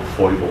our little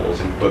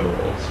foibles and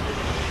quibbles.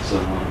 So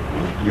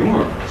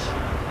humor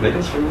us. Make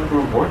us feel like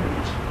we're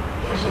important.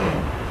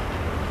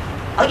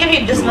 I'll give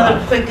you just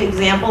another quick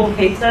example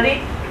case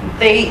study.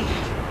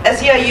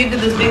 SEIU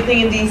did this big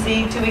thing in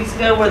DC 2 weeks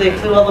ago where they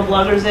flew all the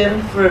bloggers in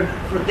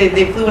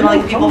they flew in all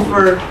these people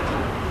for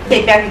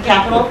Take Back the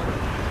Capitol.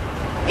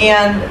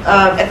 And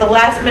at the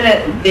last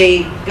minute,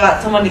 they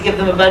got someone to give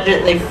them a budget,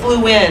 and they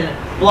flew in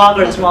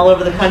bloggers from all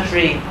over the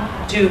country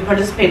to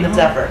participate in this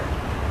effort.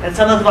 And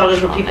some of those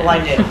bloggers were people I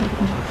knew.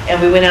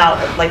 And we went out,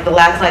 like the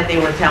last night they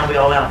were in town, we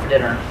all went out for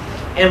dinner.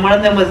 And one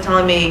of them was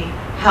telling me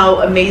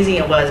how amazing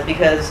it was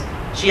because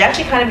she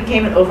actually kind of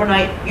became an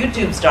overnight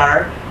YouTube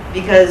star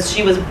because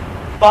she was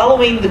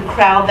following the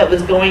crowd that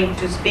was going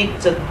to speak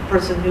to the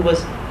person who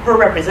was her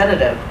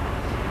representative,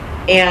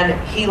 and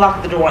he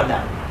locked the door on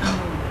them.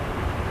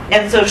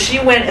 And so she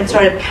went and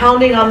started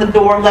pounding on the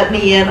door, let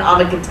me in,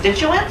 I'm a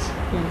constituent.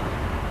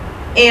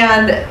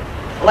 And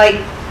like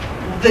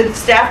the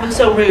staff was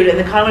so rude, and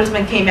the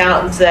congressman came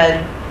out and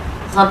said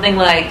something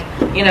like,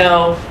 you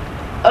know,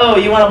 oh,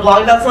 you want to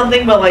blog about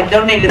something, but like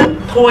donated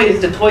toys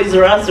to Toys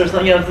R Us or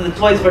something, you know, to the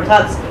Toys for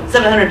Tots,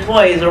 700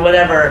 toys or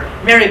whatever,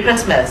 Merry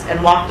Christmas,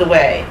 and walked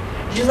away.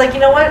 And she's like, you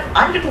know what,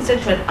 I'm your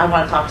constituent, I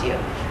want to talk to you.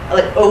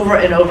 Like over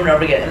and over and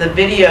over again. And the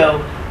video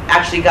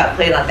actually got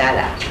played on that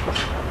app.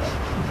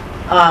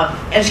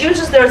 And she was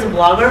just there as a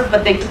blogger,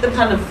 but they took the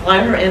time to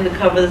fly her in to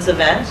cover this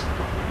event.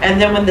 And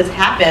then when this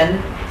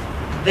happened,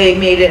 they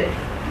made it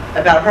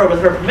about her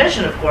with her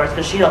permission, of course,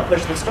 because she helped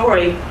push the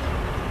story.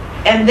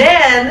 And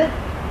then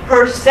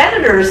her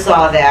senators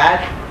saw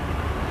that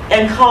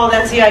and called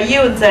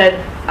SEIU and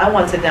said, I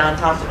want to sit down and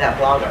talk to that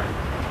blogger.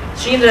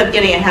 She ended up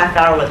getting a half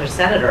hour with her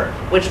senator,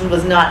 which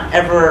was not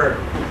ever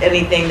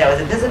anything that was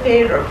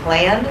anticipated or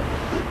planned.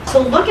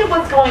 So look at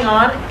what's going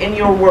on in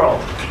your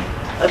world,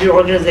 of your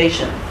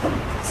organization.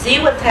 See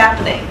what's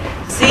happening.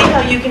 See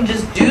how you can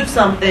just do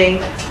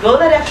something, go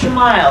that extra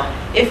mile.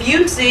 If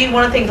you see,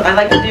 one of the things I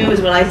like to do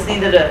is when I see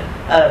that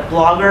a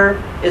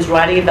blogger is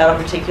writing about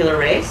a particular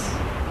race,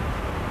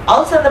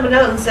 I'll send them a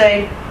note and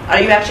say, are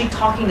you actually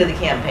talking to the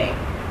campaign?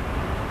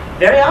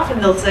 Very often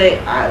they'll say,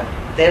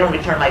 they don't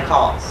return my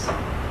calls.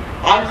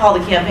 I call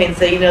the campaign and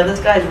say, you know,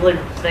 this guy's really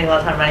spending a lot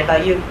of time writing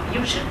about you.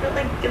 You should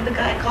really give the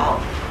guy a call.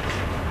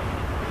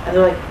 And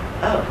they're like,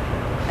 oh.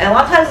 And a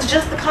lot of times it's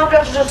just the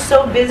contractors are just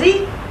so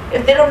busy,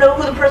 if they don't know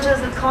who the person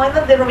is that's calling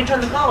them, they don't return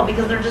the call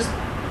because they're just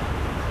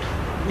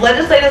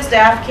legislative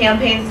staff,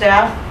 campaign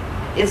staff.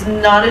 It's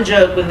not a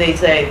joke when they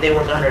say they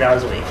work 100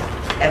 hours a week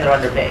and they're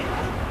underpaid.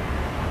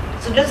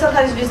 So just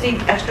sometimes you just need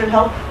extra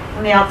help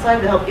from the outside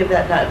to help give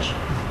that nudge.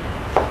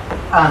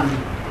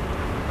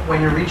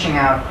 When you're reaching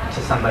out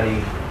to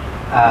somebody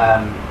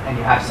and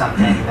you have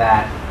something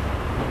that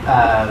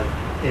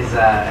is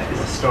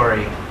a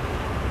story,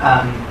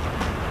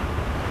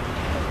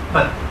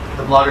 but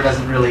the blogger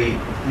doesn't really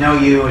know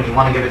you and you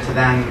want to give it to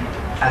them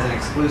as an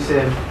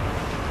exclusive,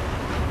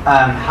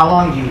 how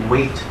long do you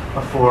wait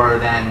before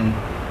then?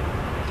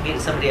 Meet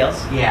somebody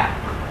else? Yeah.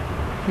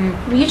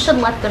 You should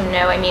let them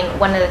know. I mean,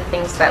 one of the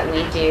things that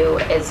we do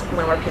is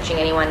when we're pitching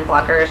anyone,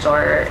 bloggers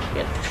or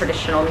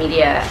traditional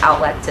media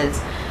outlets, is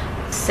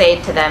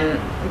say to them,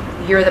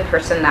 you're the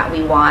person that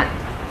we want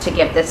to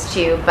give this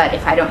to, but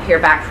if I don't hear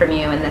back from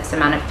you in this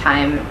amount of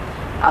time,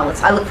 I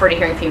look forward to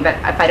hearing from you, but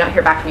if I don't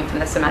hear back from you from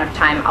this amount of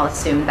time, I'll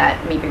assume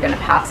that maybe you're going to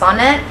pass on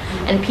it.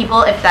 And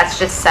people, if that's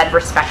just said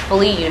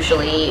respectfully,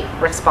 usually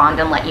respond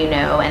and let you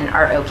know and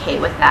are okay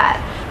with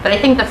that. But I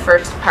think the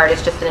first part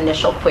is just an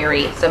initial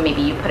query. So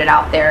maybe you put it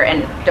out there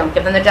and don't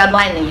give them the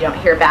deadline, and then you don't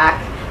hear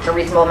back in a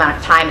reasonable amount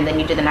of time, and then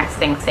you do the next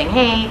thing saying,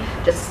 hey,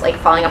 just like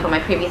following up on my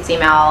previous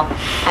email,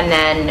 and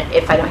then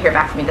if I don't hear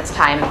back from you this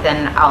time,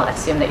 then I'll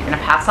assume that you're going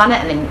to pass on it,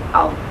 and then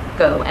I'll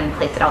go and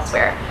place it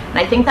elsewhere. And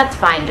I think that's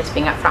fine, just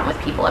being upfront with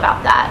people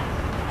about that.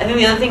 I think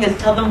the other thing is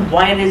tell them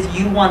why it is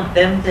you want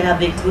them to have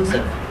the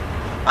exclusive.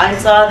 I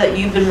saw that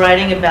you've been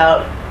writing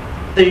about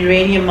the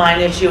uranium mine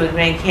issue in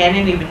Grand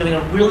Canyon. You've been doing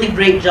a really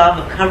great job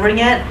of covering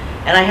it,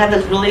 and I have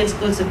this really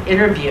exclusive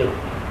interview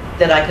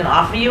that I can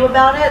offer you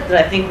about it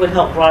that I think would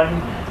help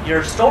broaden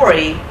your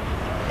story.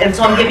 And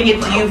so I'm giving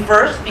it to you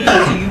first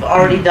because you've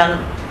already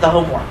done the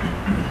homework.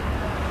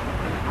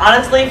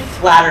 Honestly,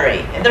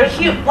 flattery.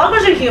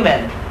 Bloggers are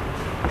human.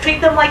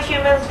 Treat them like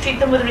humans, treat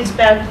them with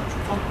respect,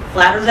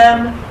 flatter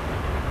them.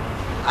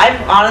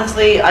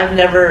 I've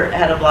never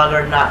had a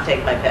blogger not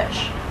take my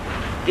pitch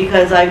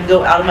because I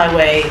go out of my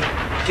way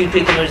to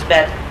treat them with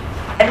respect.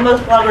 And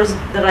most bloggers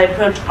that I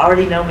approach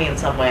already know me in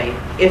some way.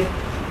 If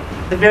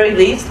the very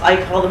least,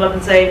 I call them up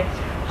and say,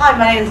 hi,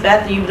 my name is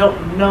Beth, and you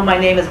don't know my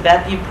name is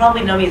Beth. You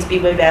probably know me as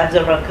Speedway Babs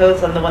over on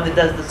Coates. I'm the one that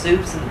does the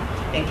soups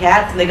and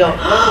cats. And they go,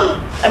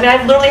 oh. I mean,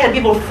 I've literally had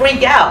people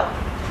freak out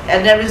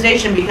at Netroots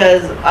Station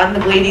because I'm the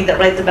lady that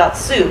writes about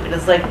soup. And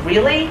it's like,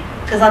 really?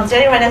 Because I'm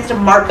standing right next to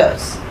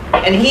Marcos,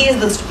 and he's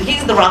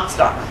the rock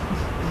star.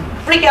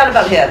 Freak out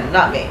about him,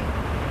 not me.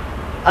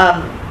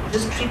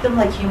 Just treat them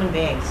like human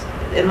beings.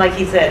 And like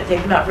he said,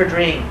 take them out for a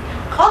drink.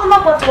 Call them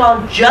up once in a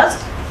while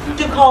just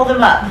to call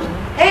them up.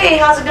 Hey,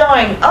 how's it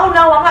going? Oh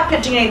no, I'm not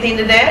pitching anything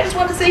today. I just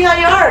want to see how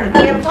you are.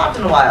 We haven't talked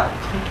in a while.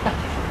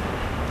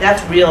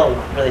 That's real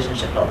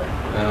relationship building.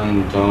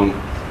 And don't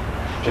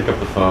pick up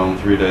the phone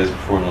 3 days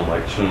before an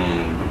election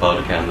about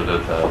a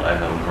candidate that I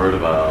haven't heard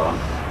about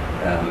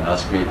and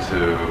ask me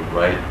to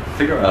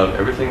figure out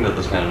everything that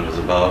this candidate is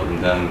about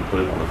and then put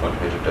it on the front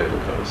page of Daily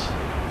Coast.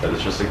 That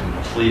is just a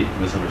complete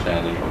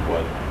misunderstanding of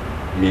what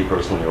me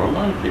personally or a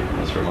lot of people in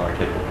this room are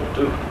capable of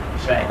doing.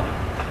 So, right.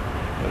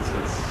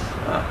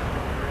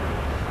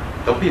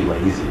 Don't be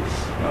lazy, in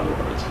other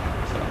words.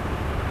 So.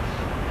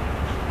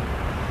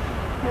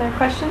 Other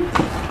questions?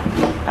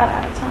 About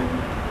out of time.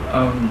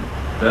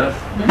 Beth,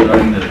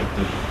 regarding the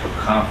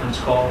conference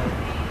call,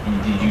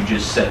 did you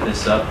just set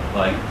this up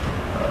like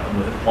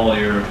with all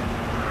your,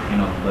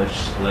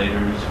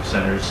 legislators,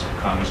 senators,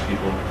 congress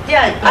people?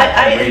 Yeah,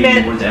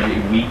 every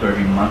week or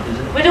every month, is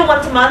it? We do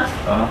once a month.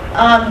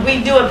 Uh-huh.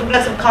 We do a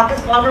progressive caucus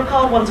blogger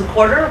call once a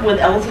quarter with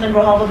Ellison and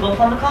Grohalva both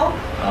on the call.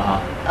 Uh-huh.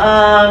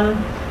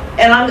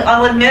 And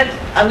I'll admit,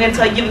 I'm going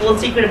to give you a little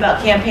secret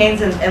about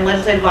campaigns and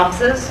legislative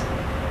offices.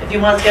 If you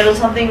want to schedule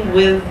something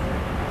with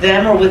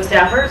them or with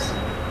staffers,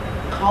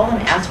 call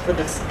and ask for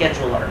the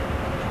scheduler.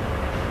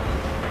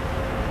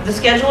 The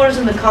schedulers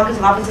in the caucus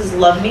offices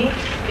love me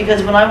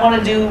because when I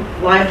want to do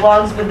live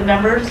blogs with the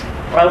members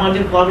or I want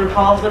to do blogger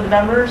calls with the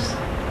members,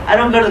 I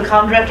don't go to the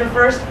comm director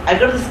first, I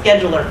go to the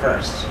scheduler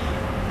first.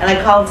 And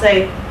I call and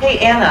say, hey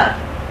Anna,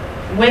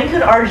 when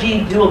could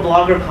RG do a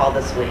blogger call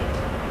this week?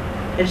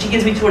 And she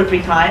gives me 2 or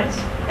 3 times.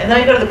 And then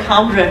I go to the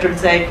comm director and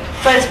say,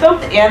 so I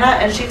spoke to Anna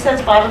and she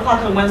says 5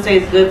 o'clock on Wednesday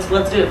is good, so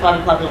let's do it 5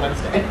 o'clock on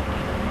Wednesday.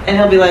 And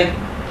he'll be like,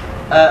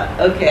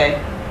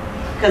 okay.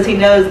 Because he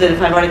knows that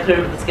if I've already cleared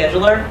it with the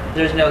scheduler,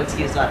 there's no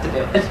excuse not to do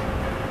it.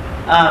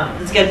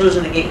 The schedulers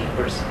are the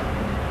gatekeepers.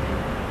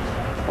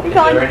 Is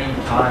there any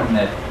time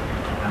that,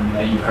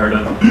 that you've heard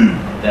of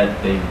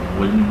that they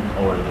wouldn't,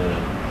 or the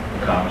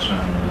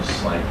congressman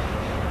was like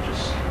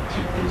just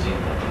too busy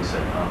that they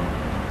said,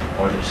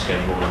 or their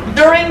schedule?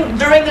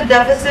 During the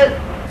deficit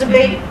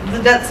debate,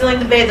 the debt ceiling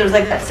debate, there was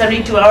like that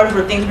 72 hours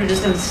where things were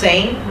just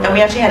insane, right. And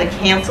we actually had to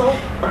cancel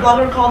a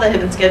blogger call that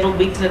had been scheduled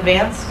weeks in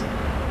advance.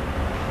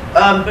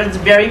 But it's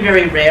very,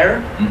 very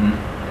rare.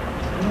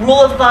 Mm-hmm.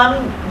 Rule of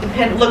thumb,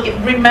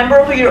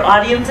 remember who your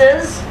audience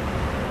is.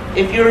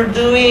 If you're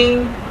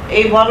doing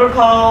a blogger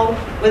call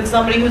with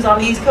somebody who's on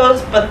the East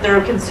Coast, but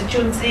their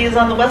constituency is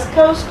on the West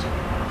Coast,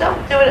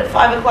 don't do it at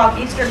 5 o'clock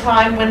Eastern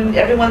time when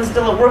everyone's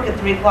still at work at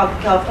 3 o'clock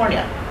in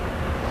California.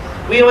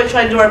 We always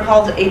try to do our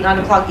calls at 8, 9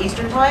 o'clock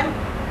Eastern time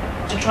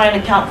to try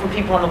and account for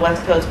people on the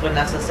West Coast when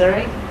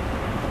necessary.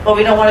 But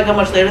we don't want to go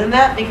much later than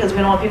that because we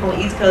don't want people on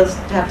the East Coast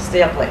to have to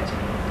stay up late.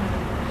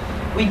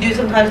 We do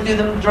sometimes do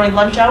them during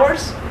lunch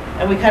hours,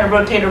 and we kind of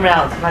rotate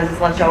around. Sometimes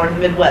it's lunch hour in the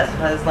Midwest,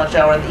 sometimes it's lunch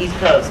hour on the East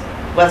Coast,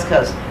 West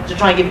Coast, to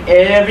try and give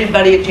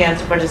everybody a chance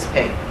to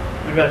participate.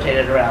 We rotate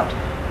it around.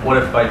 What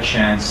if by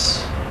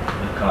chance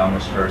the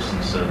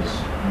congressperson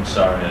says, I'm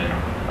sorry,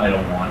 I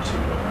don't want to,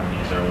 but I mean,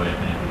 is there a way of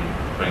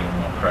maybe putting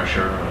more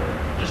pressure,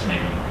 or just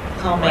maybe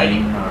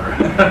writing? Or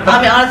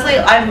I mean, honestly,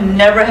 I've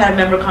never had a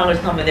member of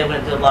Congress tell me they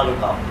wouldn't do a blogger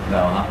call.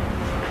 No,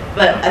 huh?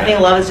 But okay. I think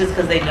a lot of it's just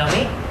because they know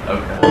me.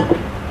 Okay.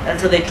 And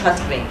so they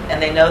trust me,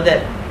 and they know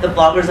that the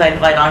bloggers I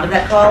invite onto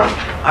that call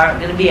aren't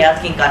going to be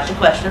asking gotcha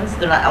questions.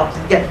 They're not out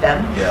to get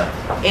them. Yeah.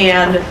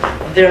 And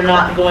they're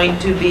not going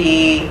to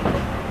be,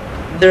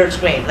 they're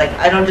screened. Like,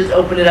 I don't just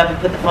open it up and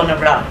put the phone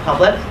number out in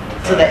public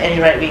so that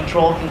any right-wing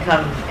troll can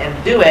come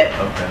and do it.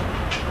 Okay.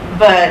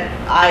 But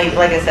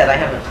like I said, I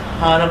have a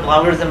ton of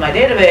bloggers in my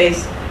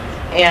database,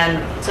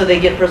 and so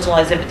they get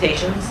personalized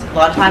invitations. A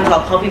lot of times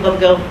I'll call people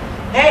and go,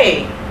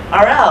 hey,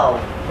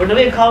 RL, we're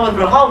doing a call with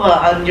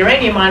Grijalva on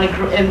uranium mine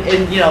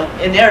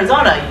in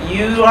Arizona.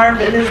 You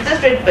aren't in his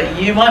district,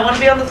 but you might want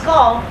to be on this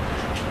call.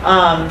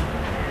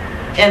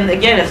 And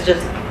again, it's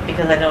just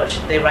because I know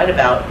what they write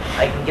about,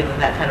 I can give them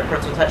that kind of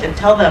personal touch and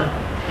tell them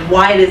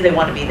why it is they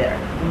want to be there.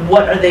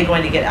 What are they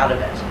going to get out of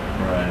it?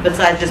 Right.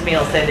 Besides just being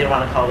able to say they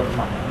want to call with a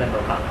member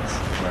of Congress.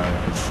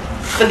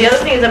 Right. But the other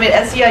thing is, I mean,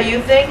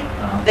 SEIU thing,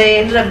 they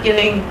ended up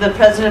getting, the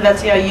president of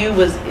SEIU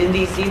was in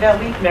DC that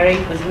week. Mary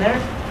was in there,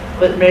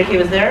 but Mary Kay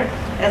was there.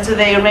 And so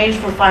they arranged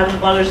for 5 of the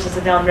bloggers to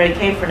sit down with Mary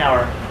Kay for an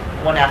hour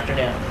one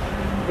afternoon,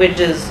 which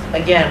is,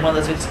 again, one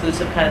of those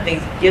exclusive kind of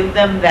things. Give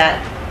them that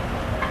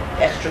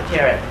extra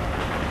carrot.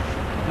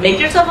 Make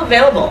yourself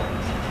available.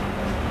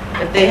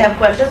 If they have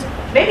questions,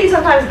 maybe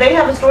sometimes they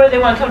have a story they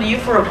want to come to you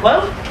for a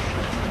quote.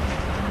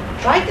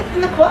 Try to get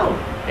them the quote.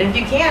 And if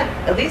you can't,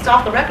 at least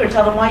off the record,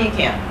 tell them why you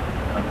can't.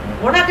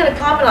 We're not going to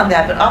comment on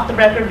that, but off the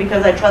record,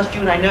 because I trust you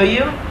and I know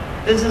you,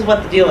 this is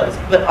what the deal is.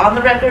 But on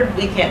the record,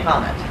 we can't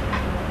comment.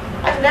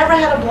 I've never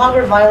had a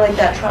blogger violate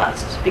that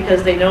trust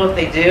because they know if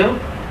they do,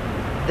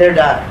 they're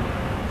done.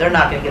 They're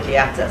not going to get the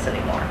access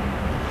anymore.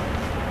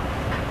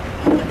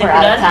 We're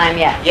out of time,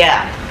 yeah.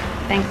 Yeah.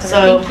 Thanks.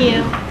 So, Thank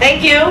you.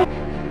 Thank you.